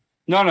 2.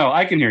 No,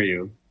 I can hear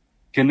you.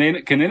 Can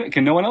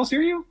no one else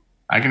hear you?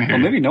 I can hear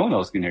you. Maybe no one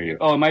else can hear you.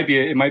 Oh, it might be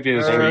a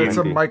stream. It's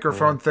a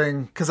microphone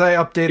thing because I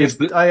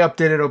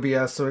updated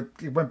OBS, so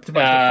it went to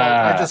my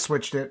default. I just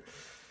switched it.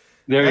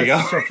 There you go.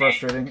 That's so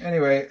frustrating.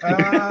 Anyway,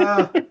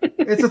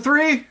 it's a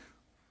 3.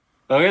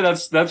 Okay,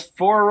 that's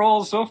 4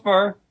 rolls so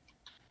far.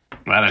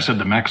 Glad I said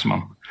the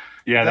maximum.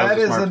 Yeah, that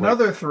is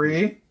another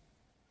 3.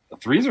 The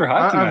 3s are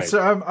hot tonight.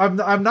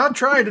 I'm not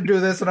trying to do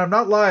this, and I'm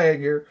not lying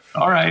here.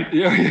 All right.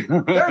 There's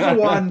a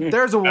 1.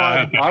 There's a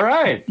 1. All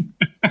right.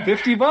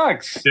 $50.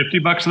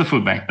 $50 to the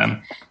food bank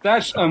then.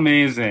 That's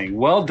amazing.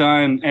 Well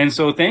done. And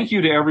so thank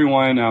you to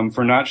everyone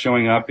for not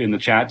showing up in the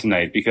chat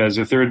tonight, because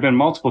if there had been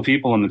multiple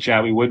people in the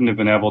chat, we wouldn't have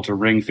been able to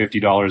wring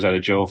 $50 out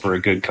of Joe for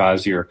a good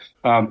cause here.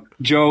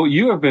 Joe,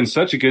 you have been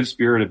such a good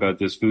spirit about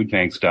this food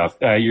bank stuff.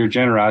 Your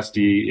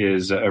generosity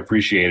is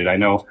appreciated. I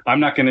know I'm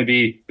not going to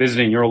be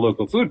visiting your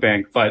local food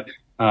bank, but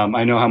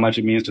I know how much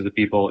it means to the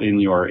people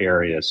in your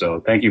area. So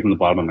thank you from the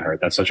bottom of my heart.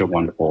 That's such a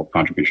wonderful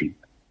contribution.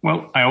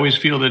 Well, I always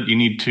feel that you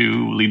need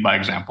to lead by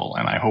example,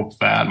 and I hope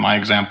that my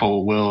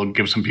example will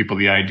give some people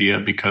the idea.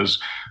 Because,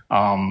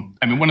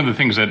 one of the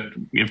things that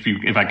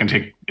if I can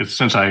take,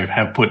 since I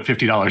have put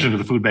 $50 into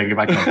the food bank, if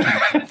I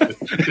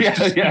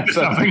can,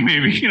 something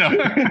maybe,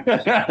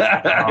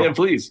 yeah,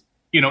 please.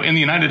 In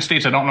the United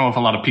States, I don't know if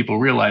a lot of people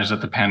realize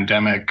that the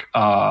pandemic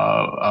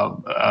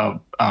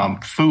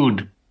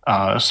food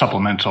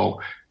supplemental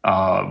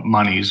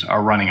monies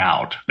are running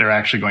out. They're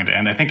actually going to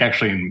end. I think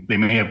they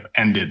may have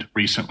ended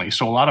recently.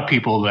 So a lot of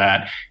people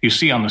that you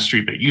see on the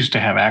street that used to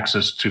have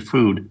access to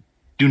food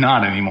do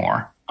not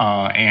anymore.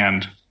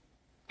 And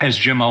as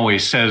Jim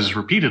always says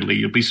repeatedly,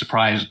 you'll be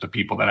surprised at the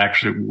people that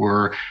actually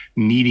were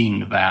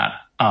needing that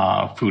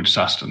food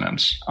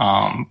sustenance.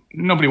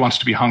 Nobody wants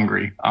to be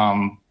hungry.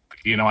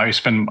 I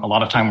spend a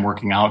lot of time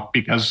working out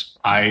because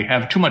I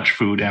have too much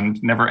food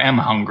and never am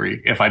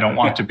hungry if I don't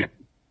want to be.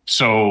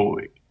 So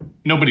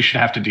nobody should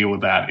have to deal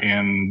with that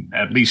in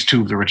at least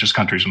 2 of the richest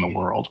countries in the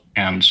world.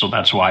 And so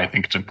that's why I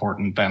think it's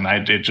important. And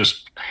it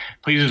just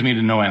pleases me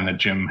to no end that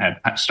Jim had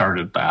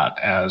started that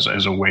as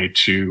a way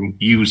to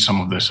use some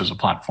of this as a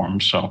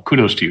platform. So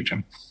kudos to you,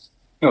 Jim.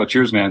 Oh,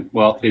 cheers, man.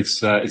 Well,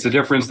 it's a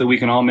difference that we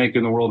can all make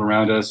in the world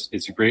around us.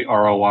 It's a great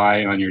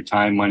ROI on your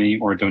time, money,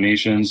 or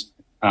donations.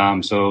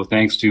 So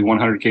thanks to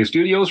 100K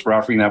Studios for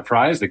offering that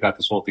prize that got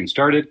this whole thing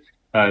started.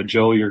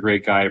 Joe, you're a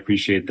great guy. I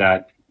appreciate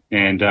that.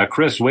 And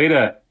Chris, way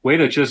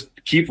to just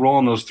keep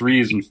rolling those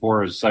 3s and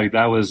 4s. Like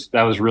that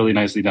was really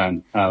nicely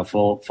done.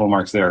 Full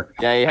marks there.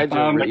 Yeah, you had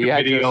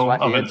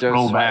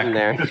Joe sweating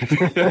there.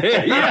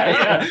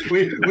 yeah.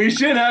 We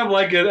should have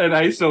like an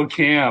ISO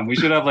cam. We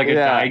should have like a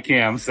die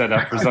cam set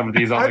up for some of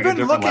these. I've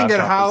been looking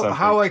at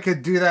how I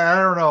could do that. I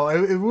don't know.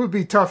 It would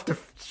be tough to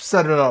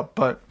set it up,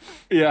 but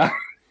yeah.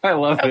 I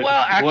love it. Well,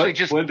 actually,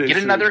 just get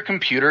another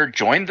computer,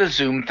 join the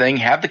Zoom thing,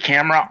 have the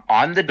camera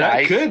on the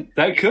dice.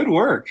 That could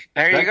work.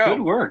 There you go. That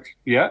could work.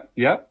 Yeah.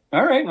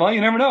 All right. Well,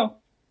 you never know.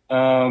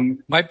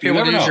 Might be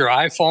able to use your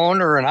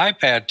iPhone or an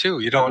iPad too.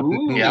 You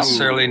don't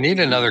necessarily need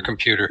another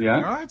computer.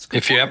 Yeah.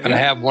 If you happen to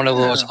have one of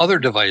those other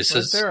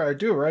devices. Right there, I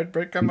do.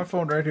 Right, got my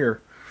phone right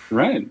here.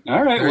 Right.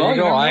 All right. There you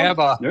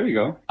go. There you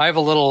go. I have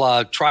a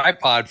little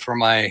tripod for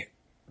my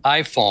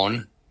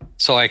iPhone,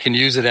 so I can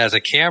use it as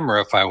a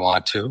camera if I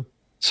want to.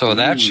 So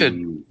that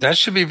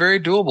should be very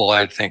doable,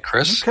 I think,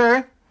 Chris.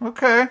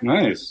 Okay.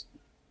 Nice.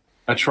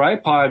 A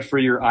tripod for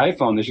your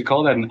iPhone. They should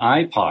call that an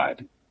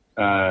iPod.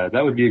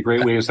 That would be a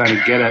great way to kind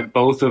of get at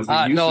both of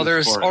the uses. No,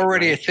 there's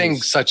already a thing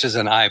such as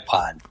an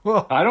iPod.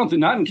 Well, I don't think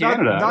not in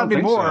Canada. Not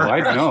anymore. So.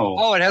 I know.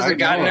 Oh, it hasn't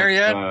gotten there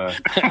yet.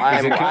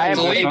 I'm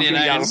in the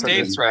United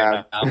States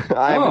right now.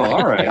 I'm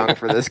all right. young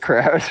for this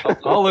crowd.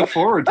 I'll look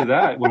forward to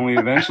that when we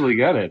eventually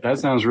get it. That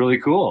sounds really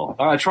cool.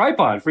 A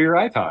tripod for your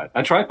iPod.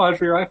 A tripod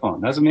for your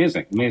iPhone. That's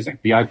amazing. Amazing.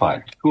 The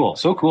iPod. Cool.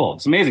 So cool.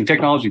 It's amazing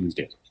technology these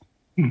days.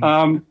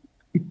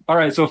 All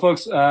right, so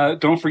folks,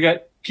 don't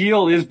forget,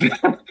 Peel is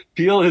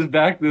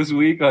back this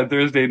week on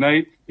Thursday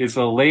night. It's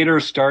a later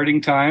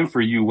starting time for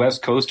you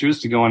West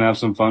Coasters to go and have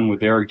some fun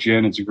with Eric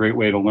Gin. It's a great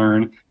way to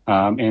learn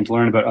and to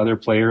learn about other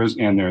players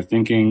and their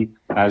thinking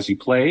as you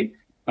play.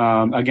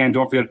 Again,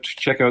 don't forget to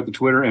check out the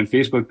Twitter and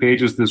Facebook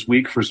pages this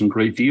week for some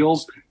great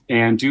deals.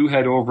 And do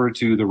head over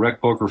to the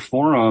Rec Poker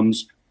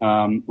forums.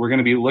 We're going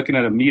to be looking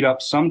at a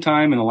meetup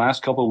sometime in the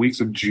last couple of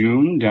weeks of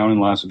June down in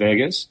Las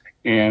Vegas.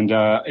 And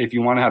if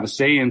you want to have a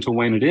say into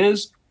when it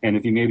is, and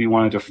if you maybe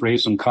want to defray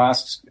some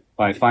costs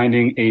by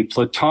finding a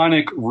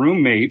platonic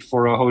roommate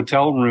for a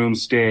hotel room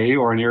stay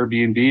or an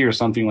Airbnb or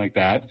something like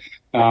that,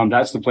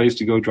 that's the place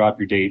to go drop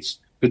your dates.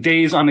 The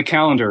days on the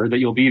calendar that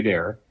you'll be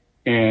there.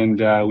 And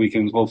we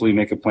can hopefully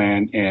make a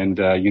plan and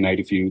unite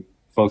a few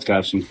folks to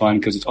have some fun,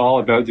 because it's all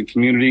about the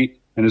community.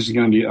 And this is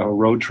going to be a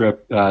road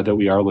trip that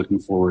we are looking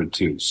forward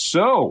to.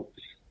 So,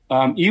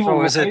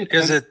 is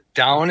it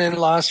down in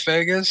Las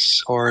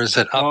Vegas or is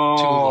it up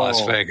to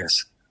Las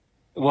Vegas?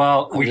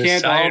 Well, we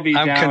can't all be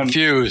down. I'm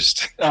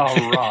confused.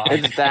 Oh, Rob.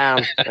 It's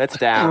down. It's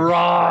down.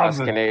 Rob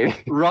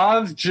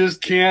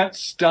just can't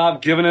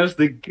stop giving us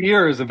the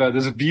gears about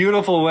this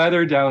beautiful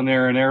weather down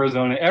there in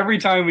Arizona. Every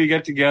time we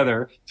get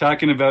together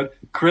talking about,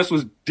 Chris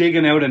was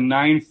digging out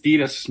 9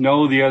 feet of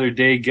snow the other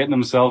day, getting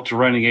himself to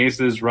running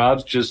aces.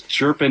 Rob's just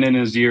chirping in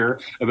his ear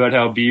about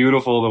how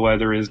beautiful the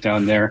weather is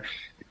down there.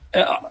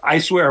 I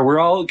swear, we're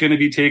all going to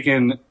be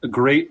taking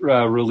great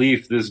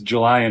relief this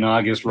July and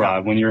August,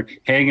 Rob, when you're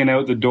hanging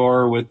out the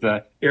door with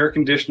the air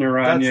conditioner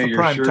on. That's the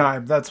prime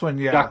time. That's when,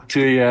 stuck to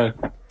you.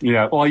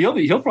 Yeah. Well,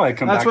 he'll probably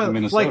come back to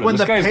Minnesota. Like when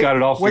this guy's got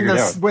it all figured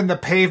out. When the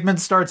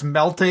pavement starts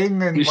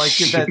melting and like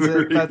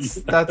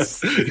that's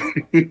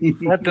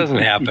that doesn't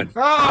happen.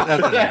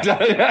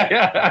 That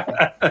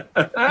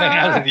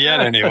hasn't yet,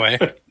 anyway.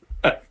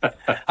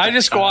 I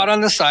just go out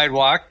on the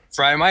sidewalk,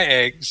 fry my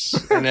eggs,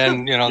 and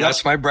then,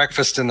 that's my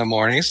breakfast in the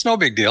morning. It's no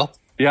big deal.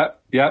 Yep.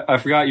 I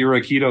forgot you're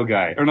a keto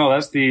guy. Or no,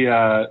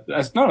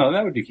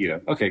 that would be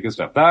keto. Okay, good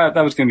stuff. That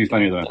was going to be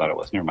funnier than I thought it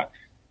was. Never mind.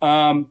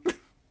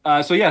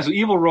 So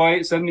Evil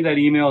Roy, send me that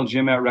email,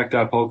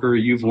 jim@rec.poker.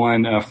 You've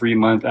won a free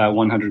month at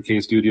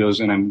 100K Studios,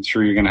 and I'm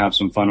sure you're going to have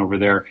some fun over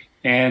there.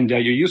 And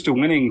you're used to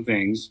winning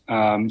things,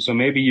 so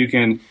maybe you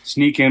can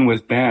sneak in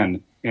with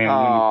Ben. And when the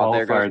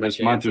qualifier this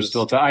month are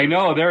still I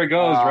know, there it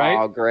goes, right?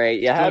 Oh,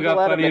 great. You still had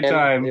got plenty of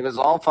time. It was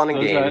all fun and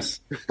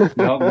games.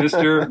 No,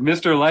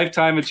 Mr.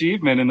 Lifetime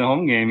Achievement in the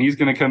home game. He's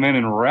going to come in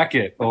and wreck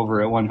it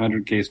over at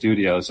 100K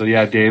Studios. So,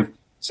 Dave,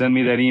 send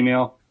me that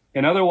email.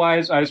 And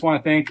otherwise, I just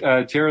want to thank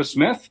Tara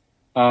Smith,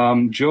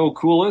 Joe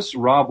Coolis,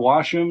 Rob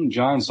Washam,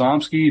 John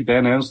Somsky,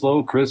 Ben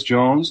Enslow, Chris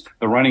Jones,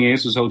 the Running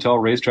Aces Hotel,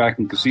 Racetrack,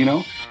 and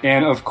Casino.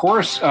 And, of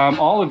course,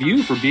 all of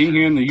you for being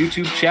here in the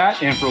YouTube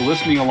chat and for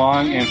listening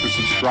along and for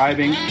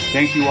subscribing.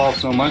 Thank you all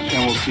so much,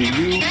 and we'll see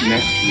you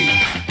next week.